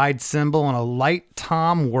light ride cymbal and a light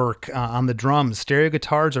tom work on the drums. Stereo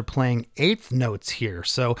guitars are playing 8th notes here,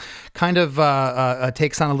 so kind of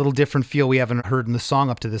takes on a little different feel we haven't heard in the song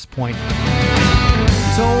up to this point.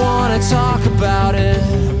 Don't wanna talk about it.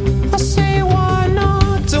 I say why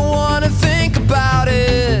not? Don't wanna think about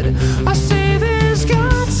it. I say there's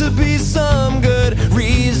got to be some good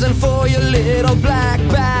reason for your little black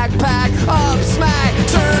backpack. Up smack,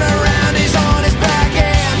 turn around, he's on his back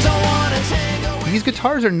and don't wanna tango. These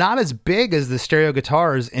guitars are not as big as the stereo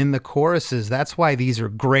guitars in the choruses. That's why these are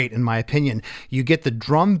great, in my opinion. You get the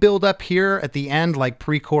drum build up here at the end, like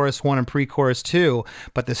pre-chorus 1 and pre-chorus 2,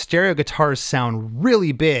 but the stereo guitars sound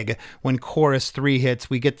really big when chorus 3 hits.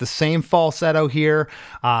 We get the same falsetto here.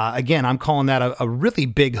 Again, I'm calling that a really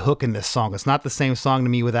big hook in this song. It's not the same song to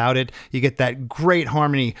me without it. You get that great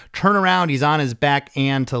harmony. Turn around, he's on his back,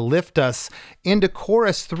 and to lift us into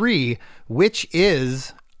chorus 3, which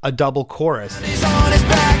is a double chorus. He's on his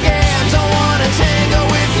back and don't wanna tangle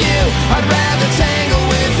with you. I'd rather tangle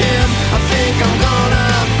with him. I think I'm gonna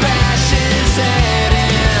bash his head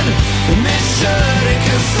in. And this shouldn't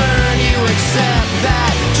concern you except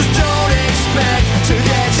that. Just don't expect to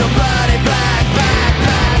get your bloody back.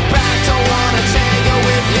 Don't wanna tangle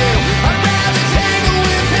with you. I'd rather tangle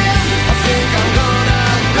with him. I think I'm gonna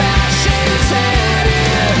bash his head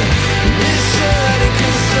in. And this shouldn't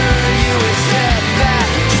concern you except that.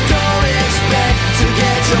 Don't expect to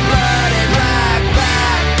get your bloody black back.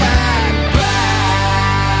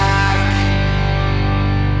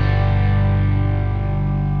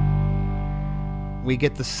 We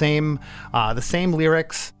get the same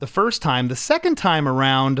lyrics the first time. The second time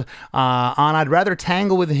around, on I'd Rather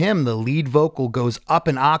Tangle With Him, the lead vocal goes up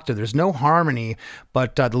an octave. There's no harmony,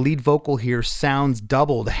 but the lead vocal here sounds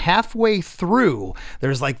doubled. Halfway through,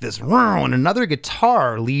 there's like this and another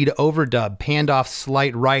guitar lead overdub, panned off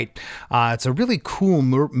slight right. It's a really cool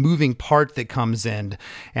moving part that comes in.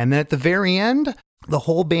 And then at the very end, the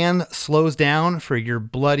whole band slows down for your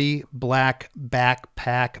bloody black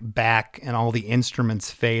backpack back, and all the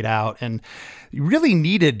instruments fade out. And you really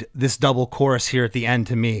needed this double chorus here at the end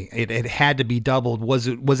to me. It had to be doubled. Was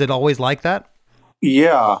it always like that?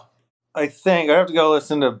 Yeah, I think I have to go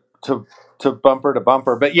listen to bumper to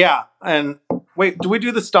bumper. But yeah, and wait, do we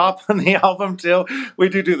do the stop on the album too? We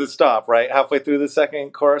do the stop, right? Halfway through the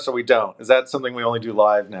second chorus, or we don't? Is that something we only do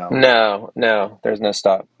live now? No, there's no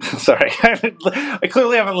stop. Sorry. I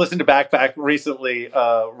clearly haven't listened to Backpack recently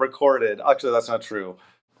recorded. Actually, that's not true,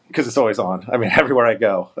 because it's always on. I mean, everywhere I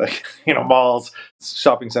go, like, malls,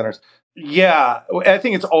 shopping centers. Yeah, I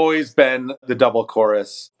think it's always been the double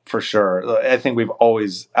chorus for sure. I think we've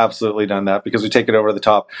always absolutely done that because we take it over the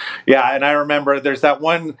top. Yeah, and I remember there's that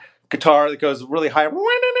one guitar that goes really high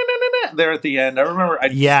there at the end. I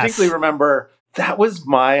distinctly remember that was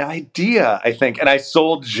my idea, I think. And I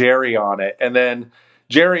sold Jerry on it. And then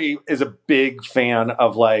Jerry is a big fan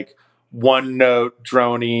of like one note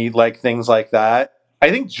droney, like things like that. I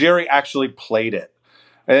think Jerry actually played it.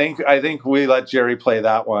 I think we let Jerry play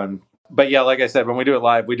that one. But yeah, like I said, when we do it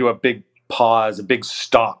live, we do a big pause, a big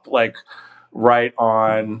stop, like right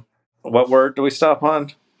on, what word do we stop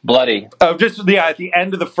on? Bloody. Oh, just, yeah, at the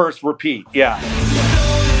end of the first repeat. Yeah.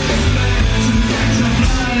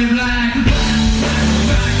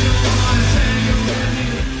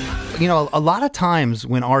 A lot of times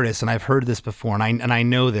when artists, and I've heard this before, and I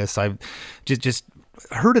know this, I've just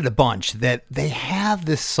heard it a bunch that they have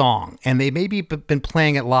this song and they maybe been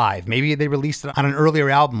playing it live. Maybe they released it on an earlier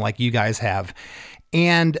album like you guys have.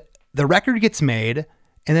 And the record gets made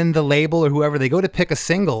and then the label or whoever, they go to pick a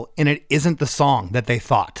single and it isn't the song that they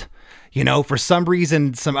thought. For some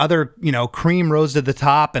reason, some other, cream rose to the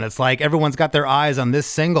top and it's like everyone's got their eyes on this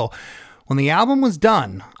single. When the album was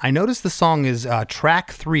done, I noticed the song is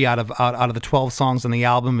track 3 out of the 12 songs on the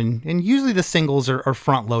album, and usually the singles are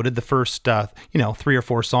front loaded, the first 3 or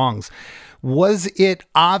 4 songs. Was it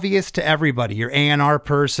obvious to everybody, your A&R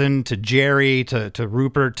person, to Jerry, to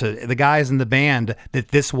Rupert, to the guys in the band, that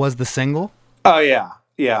this was the single? Oh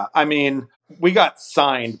yeah. I mean, we got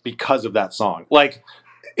signed because of that song. Like,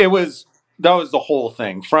 that was the whole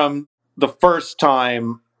thing from the first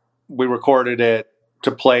time we recorded it, to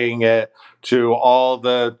playing it, to all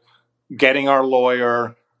the getting our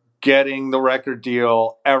lawyer, getting the record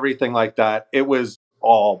deal, everything like that. It was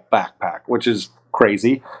all Backpack, which is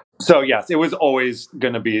crazy. So yes, it was always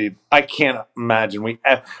going to be, I can't imagine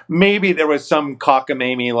maybe there was some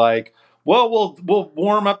cockamamie like, well, we'll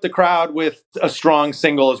warm up the crowd with a strong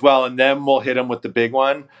single as well, and then we'll hit them with the big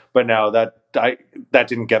one. But no, that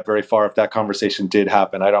didn't get very far. If that conversation did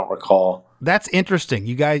happen, I don't recall. That's interesting.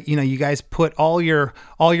 You guys put all your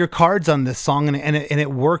cards on this song, and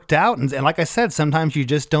it worked out. And like I said, sometimes you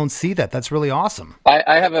just don't see that. That's really awesome.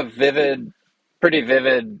 I have a pretty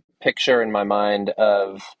vivid picture in my mind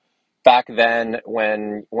of back then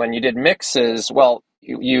when you did mixes. Well,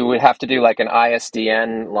 you would have to do like an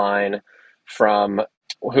ISDN line from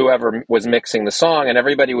whoever was mixing the song, and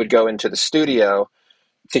everybody would go into the studio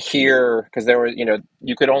to hear, because there were,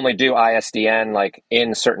 you could only do ISDN like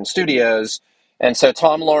in certain studios. And so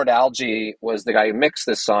Tom Lord Alge was the guy who mixed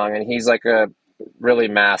this song, and he's like a really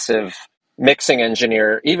massive mixing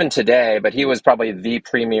engineer even today, but he was probably the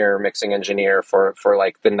premier mixing engineer for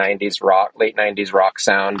like the late 90s rock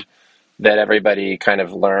sound that everybody kind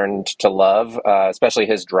of learned to love, especially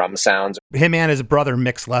his drum sounds. Him and his brother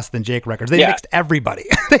mixed Less Than Jake records. They mixed everybody.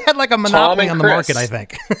 They had like a monopoly on the market, I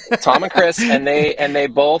think. Tom and Chris, and they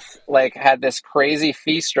both like had this crazy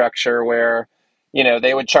fee structure where,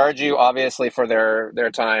 they would charge you obviously for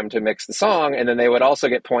their time to mix the song, and then they would also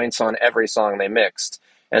get points on every song they mixed.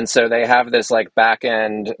 And so they have this like back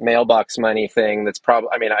end mailbox money thing that's probably,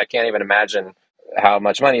 I mean, I can't even imagine how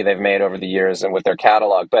much money they've made over the years and with their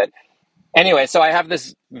catalog. But anyway, so I have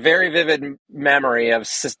this very vivid memory of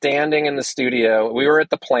standing in the studio. We were at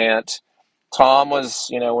the plant. Tom was,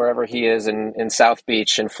 wherever he is in South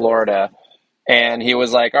Beach in Florida. And he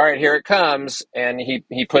was like, all right, here it comes. And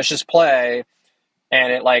he pushes play.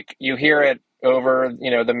 And it like, you hear it over,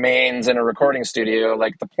 the mains in a recording studio,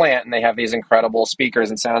 like the plant. And they have these incredible speakers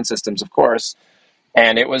and sound systems, of course.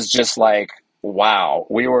 And it was just like, wow,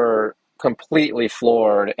 we were completely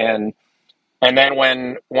floored. And then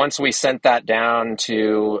once we sent that down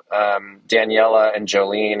to Daniela and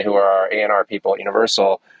Jolene, who are our A&R people at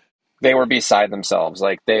Universal, they were beside themselves.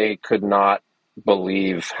 Like, they could not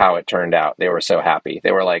believe how it turned out. They were so happy.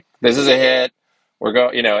 They were like, "This is a hit. We're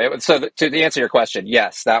going." To answer your question,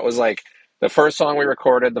 yes, that was like the first song we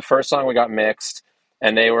recorded, the first song we got mixed,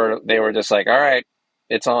 and they were just like, "All right,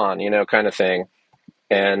 it's on," kind of thing.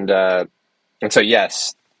 And so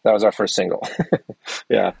yes. That was our first single.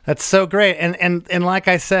 Yeah. That's so great. And like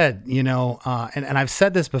I said, and I've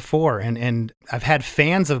said this before, and I've had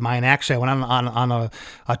fans of mine. Actually, I went on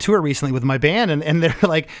a tour recently with my band, and they're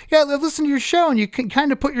like, yeah, listen to your show and you can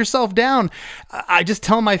kind of put yourself down. I just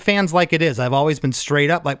tell my fans like it is. I've always been straight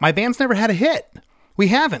up. Like, my band's never had a hit. We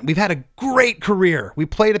haven't. We've had a great career. We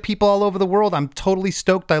play to people all over the world. I'm totally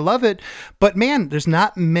stoked. I love it. But man, there's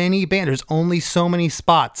not many bands. There's only so many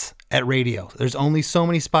spots at radio. There's only so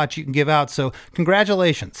many spots you can give out. So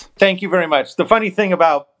congratulations. Thank you very much. The funny thing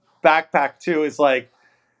about Backpack too is like,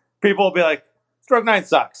 people will be like, Stroke 9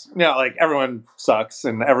 sucks. Like, everyone sucks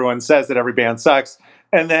and everyone says that every band sucks.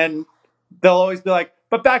 And then they'll always be like,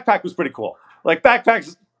 but Backpack was pretty cool. Like,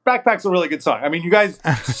 Backpack's a really good song. I mean, you guys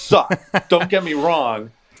suck. Don't get me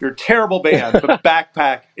wrong. You're a terrible band, but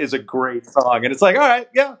Backpack is a great song. And it's like, all right,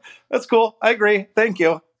 yeah, that's cool. I agree. Thank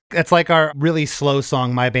you. It's like our really slow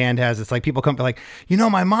song my band has. It's like people come like,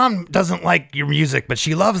 my mom doesn't like your music, but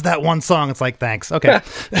she loves that one song. It's like, thanks. Okay.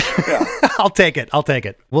 Yeah. I'll take it.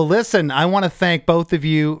 Well, listen, I want to thank both of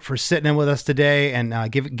you for sitting in with us today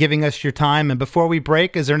and giving us your time. And before we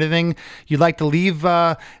break, is there anything you'd like to leave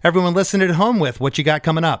everyone listening at home with? What you got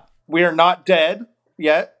coming up? We are not dead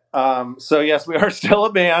yet. So yes, we are still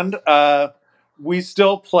a band. We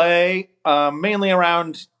still play mainly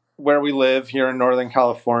around where we live here in Northern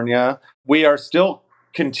California. We are still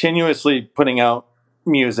continuously putting out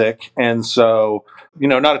music. And so,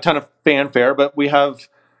 not a ton of fanfare, but we have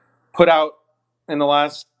put out in the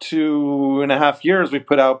last 2.5 years, we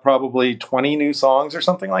put out probably 20 new songs or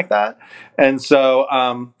something like that. And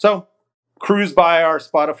so, cruise by our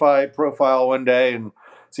Spotify profile one day and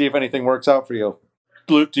see if anything works out for you.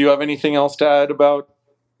 Luke, do you have anything else to add about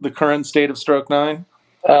the current state of Stroke 9?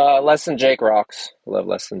 Less Than Jake rocks. Love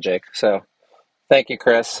Less Than Jake. So thank you,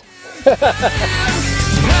 Chris.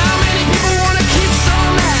 How many people want to keep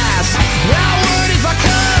some ass? I would if I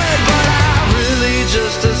could, but I'm really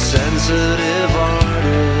just a sensitive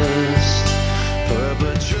artist.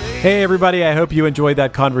 Perpetrate. Hey everybody, I hope you enjoyed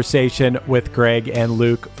that conversation with Greg and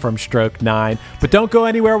Luke from Stroke 9. But don't go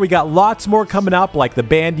anywhere, we got lots more coming up, like the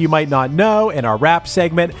band you might not know and our rap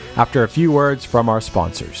segment after a few words from our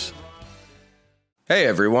sponsors. Hey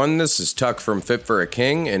everyone, this is Tuck from Fit for a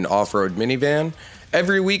King, an off-road minivan.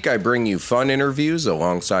 Every week I bring you fun interviews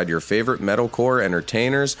alongside your favorite metalcore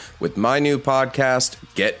entertainers with my new podcast,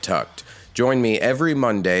 Get Tucked. Join me every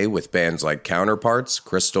Monday with bands like Counterparts,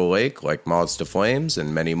 Crystal Lake, like Moths to Flames,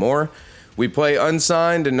 and many more. We play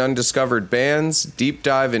unsigned and undiscovered bands, deep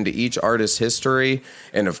dive into each artist's history,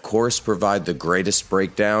 and of course provide the greatest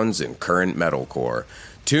breakdowns in current metalcore.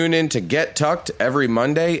 Tune in to Get Tucked every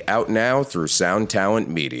Monday, out now through Sound Talent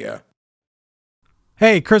Media.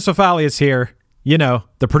 Hey, Chris O'Falius here. You know,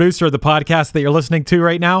 the producer of the podcast that you're listening to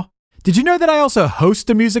right now. Did you know that I also host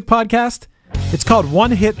a music podcast? It's called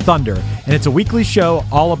One Hit Thunder, and it's a weekly show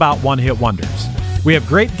all about one-hit wonders. We have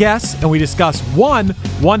great guests, and we discuss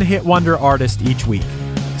one-hit wonder artist each week.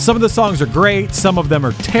 Some of the songs are great, some of them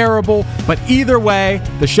are terrible, but either way,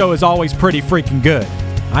 the show is always pretty freaking good.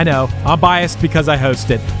 I know, I'm biased because I host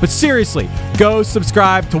it, but seriously, go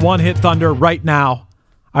subscribe to One Hit Thunder right now.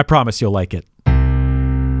 I promise you'll like it.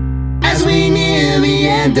 As we near the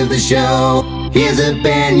end of the show, here's a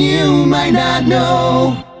band you might not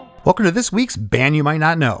know. Welcome to this week's Band You Might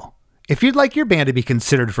Not Know. If you'd like your band to be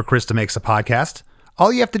considered for Krista Makes a Podcast,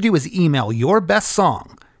 all you have to do is email your best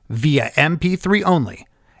song via MP3 only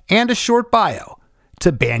and a short bio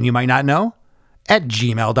to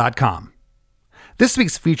bandyoumighttnotknow@gmail.com. This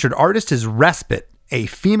week's featured artist is Respite, a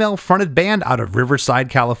female-fronted band out of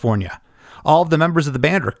Riverside, California. All of the members of the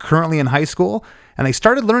band are currently in high school, and they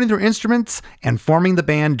started learning their instruments and forming the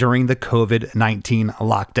band during the COVID-19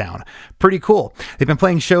 lockdown. Pretty cool. They've been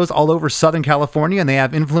playing shows all over Southern California, and they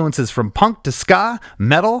have influences from punk to ska,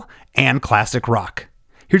 metal, and classic rock.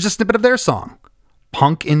 Here's a snippet of their song,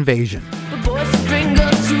 Punk Invasion. The boys bring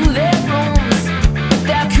us to their rooms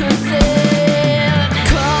without consent.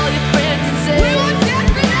 Call your friends and say, we want that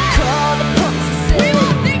for that. Call the punks and say, we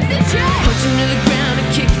want things to change. Punch them to the ground and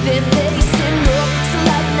kick their face and roll so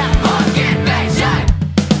loud now. Punk invasion!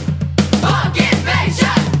 Punk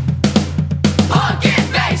invasion! Punk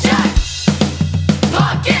invasion!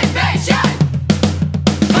 Punk invasion!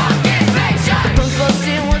 Punk invasion! The punks bust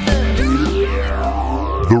in with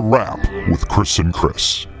The Rap with Chris and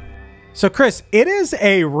Chris. So Chris, it is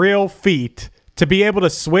a real feat to be able to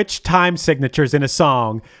switch time signatures in a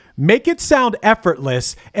song, make it sound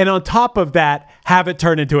effortless, and on top of that, have it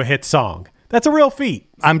turn into a hit song. That's a real feat.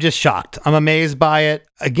 I'm just shocked. I'm amazed by it.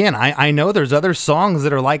 Again, I know there's other songs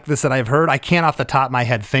that are like this that I've heard. I can't off the top of my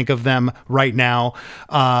head think of them right now.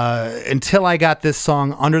 Until I got this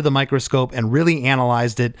song under the microscope and really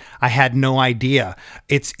analyzed it, I had no idea.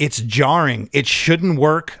 It's jarring. It shouldn't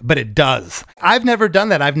work, but it does. I've never done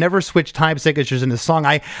that. I've never switched time signatures in a song.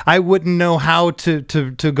 I wouldn't know how to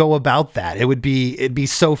go about that. It'd be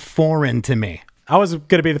so foreign to me. I was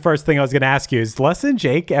going to be the first thing I was going to ask you is, Less Than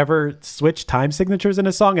Jake ever switch time signatures in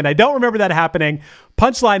a song? And I don't remember that happening.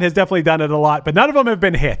 Punchline has definitely done it a lot, but none of them have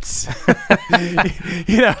been hits.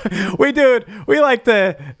 We like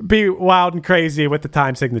to be wild and crazy with the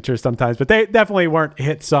time signatures sometimes, but they definitely weren't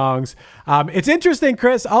hit songs. It's interesting,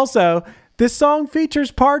 Chris, also, this song features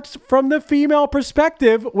parts from the female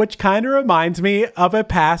perspective, which kind of reminds me of a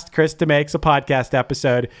past Krista Makes a Podcast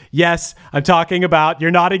episode. Yes, I'm talking about, you're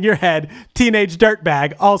nodding your head, Teenage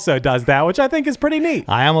Dirtbag also does that, which I think is pretty neat.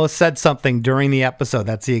 I almost said something during the episode.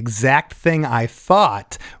 That's the exact thing I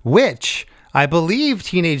thought, which I believe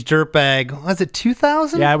Teenage Dirtbag, was it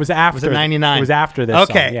 2000? Yeah, it was after. Was it 99? It was after this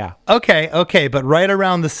song, yeah. Okay, but right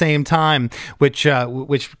around the same time, which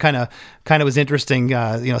kind of was interesting,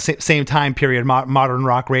 same time period, modern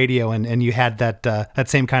rock radio, and you had that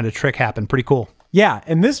same kind of trick happen. Pretty cool. Yeah,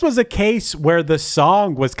 and this was a case where the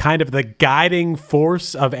song was kind of the guiding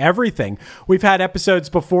force of everything. We've had episodes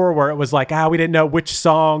before where it was like, we didn't know which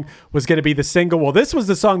song was going to be the single. Well, this was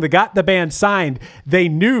the song that got the band signed. They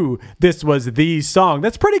knew this was the song.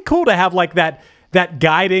 That's pretty cool to have like that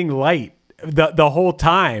guiding light the whole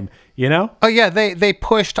time. you know? Oh yeah, they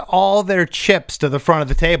pushed all their chips to the front of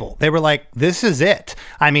the table. They were like, this is it.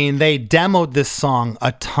 I mean, they demoed this song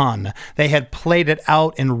a ton. They had played it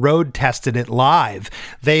out and road tested it live.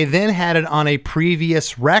 They then had it on a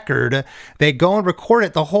previous record. They go and record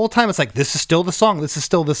it the whole time. It's like, this is still the song. This is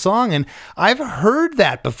still the song. And I've heard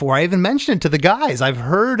that before. I even mentioned it to the guys. I've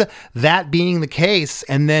heard that being the case.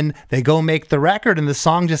 And then they go make the record and the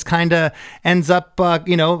song just kind of ends up,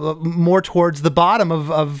 more towards the bottom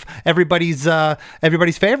of everybody's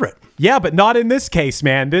favorite. Yeah, but not in this case,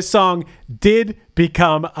 man. This song did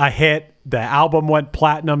become a hit. The album went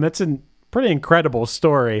platinum. It's a pretty incredible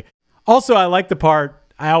story. Also, I like the part.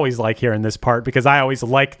 I always like hearing this part because I always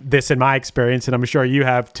like this in my experience, and I'm sure you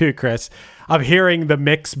have too, Chris, of hearing the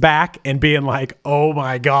mix back and being like, oh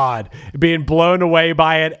my God, being blown away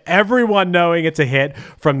by it. Everyone knowing it's a hit,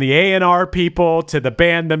 from the A&R people to the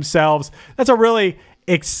band themselves. That's a really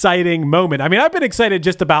exciting moment. I mean, I've been excited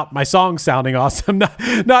just about my song sounding awesome.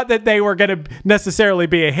 Not that they were going to necessarily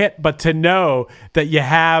be a hit, but to know that you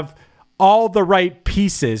have all the right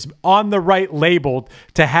pieces on the right label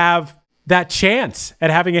to have that chance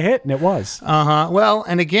at having a hit, and it was. Well,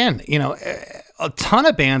 and again, a ton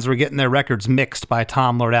of bands were getting their records mixed by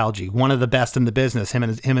Tom Lord-Alge, one of the best in the business, him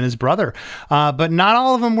and his brother. But not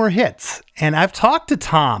all of them were hits. And I've talked to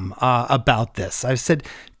Tom about this. I've said,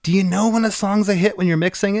 do you know when a song's a hit when you're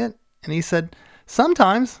mixing it? And he said,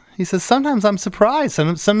 sometimes. He says, sometimes I'm surprised.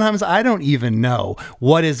 Sometimes I don't even know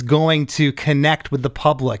what is going to connect with the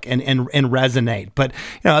public and resonate. But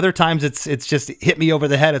other times it's just hit me over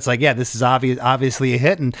the head. It's like, yeah, this is obviously a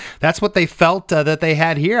hit, and that's what they felt that they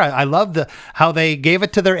had here. I love how they gave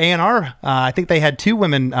it to their A&R. I think they had two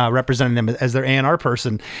women representing them as their A&R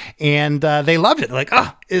person, and they loved it. Like,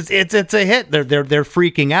 it's a hit. They're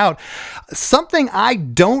freaking out. Something I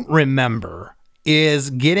don't remember is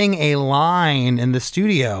getting a line in the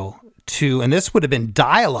studio and this would have been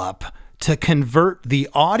dial-up, to convert the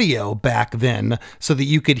audio back then so that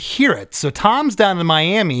you could hear it. So Tom's down in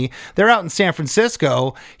Miami. They're out in San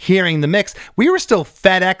Francisco hearing the mix. We were still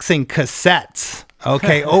FedExing cassettes.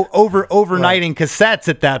 Okay, overnighting cassettes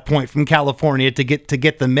at that point from California to get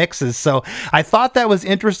the mixes. So I thought that was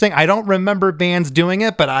interesting. I don't remember bands doing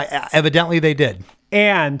it, but evidently they did.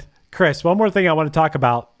 And Chris, one more thing I want to talk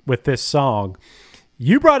about with this song.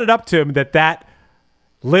 You brought it up to him that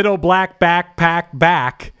little black backpack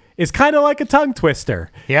back is kind of like a tongue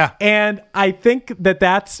twister. Yeah. And I think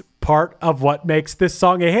that's part of what makes this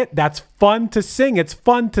song a hit. That's fun to sing. It's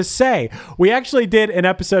fun to say. We actually did an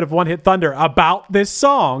episode of One Hit Thunder about this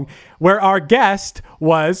song where our guest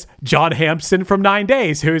was John Hampson from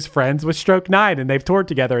 9's, who's friends with Stroke 9, and they've toured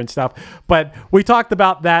together and stuff. But we talked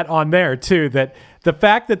about that on there too, that the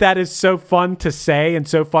fact that is so fun to say and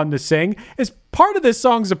so fun to sing is part of this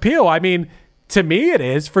song's appeal. I mean, to me, it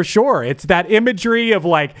is for sure. It's that imagery of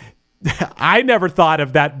like, I never thought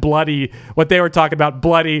of that bloody, what they were talking about,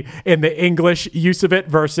 bloody in the English use of it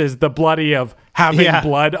versus the bloody of having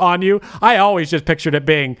blood on you. I always just pictured it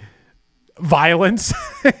being violence,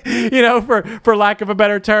 for lack of a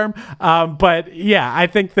better term. But yeah, I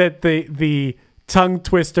think that the tongue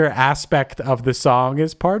twister aspect of the song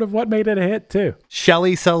is part of what made it a hit too.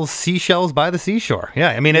 Shelley sells seashells by the seashore. Yeah,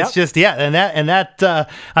 I mean, it's just, and that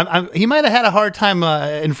he might have had a hard time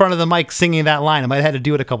in front of the mic singing that line. I might have had to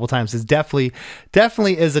do it a couple times. It's definitely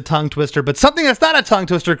is a tongue twister, but something that's not a tongue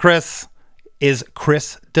twister, Chris, is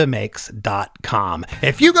chrisdemakes.com.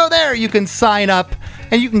 If you go there, you can sign up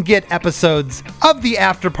and you can get episodes of the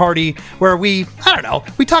After Party where we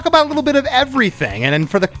talk about a little bit of everything. And then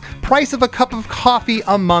for the price of a cup of coffee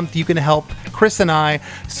a month, you can help Chris and I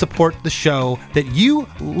support the show that you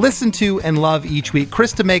listen to and love each week.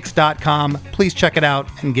 chrisdemakes.com. Please check it out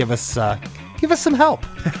and give us some help.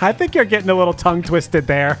 I think you're getting a little tongue twisted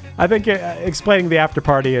there. I think explaining the After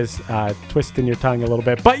Party is twisting your tongue a little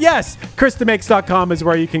bit. But yes, chrisdemakes.com is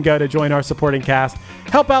where you can go to join our supporting cast,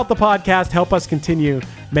 help out the podcast, help us continue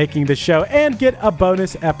making the show, and get a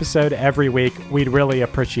bonus episode every week. We'd really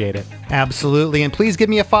appreciate it. Absolutely. And please give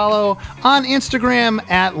me a follow on Instagram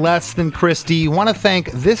at LessThanChrisD. Want to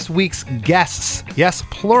thank this week's guests. Yes,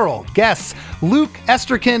 plural guests, Luke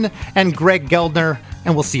Esterkyn and Greg Gueldner.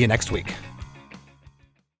 And we'll see you next week.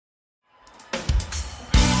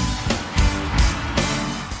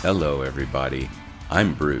 Hello, everybody.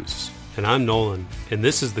 I'm Bruce. And I'm Nolan, and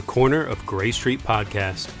this is the Corner of Gray Street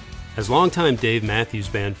podcast. As longtime Dave Matthews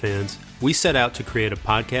Band fans, we set out to create a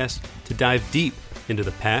podcast to dive deep into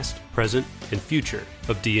the past, present, and future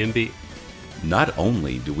of DMB. Not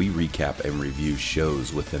only do we recap and review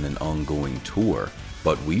shows within an ongoing tour,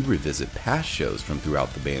 but we revisit past shows from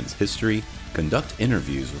throughout the band's history, conduct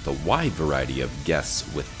interviews with a wide variety of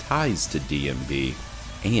guests with ties to DMB,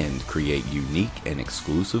 and create unique and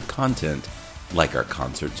exclusive content like our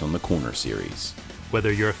Concerts on the Corner series.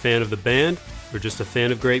 Whether you're a fan of the band or just a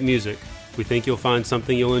fan of great music, we think you'll find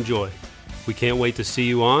something you'll enjoy. We can't wait to see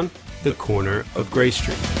you on The Corner of Gray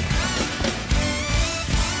Street.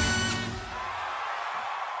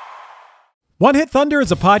 One Hit Thunder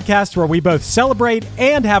is a podcast where we both celebrate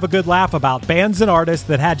and have a good laugh about bands and artists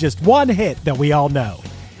that had just one hit that we all know.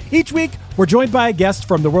 Each week, we're joined by a guest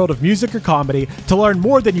from the world of music or comedy to learn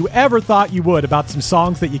more than you ever thought you would about some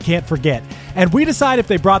songs that you can't forget. And we decide if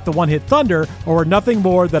they brought the One Hit Thunder or were nothing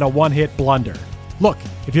more than a one-hit blunder. Look,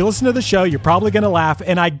 if you listen to the show, you're probably going to laugh,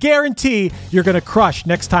 and I guarantee you're going to crush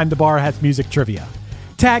next time the bar has music trivia.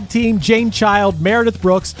 Tag Team, Jane Child, Meredith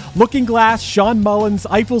Brooks, Looking Glass, Sean Mullins,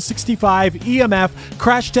 Eiffel 65, EMF,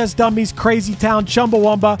 Crash Test Dummies, Crazy Town,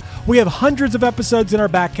 Chumbawamba. We have hundreds of episodes in our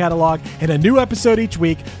back catalog and a new episode each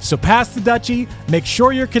week, so pass the Dutchie, make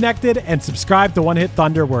sure you're connected, and subscribe to One Hit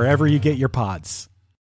Thunder wherever you get your pods.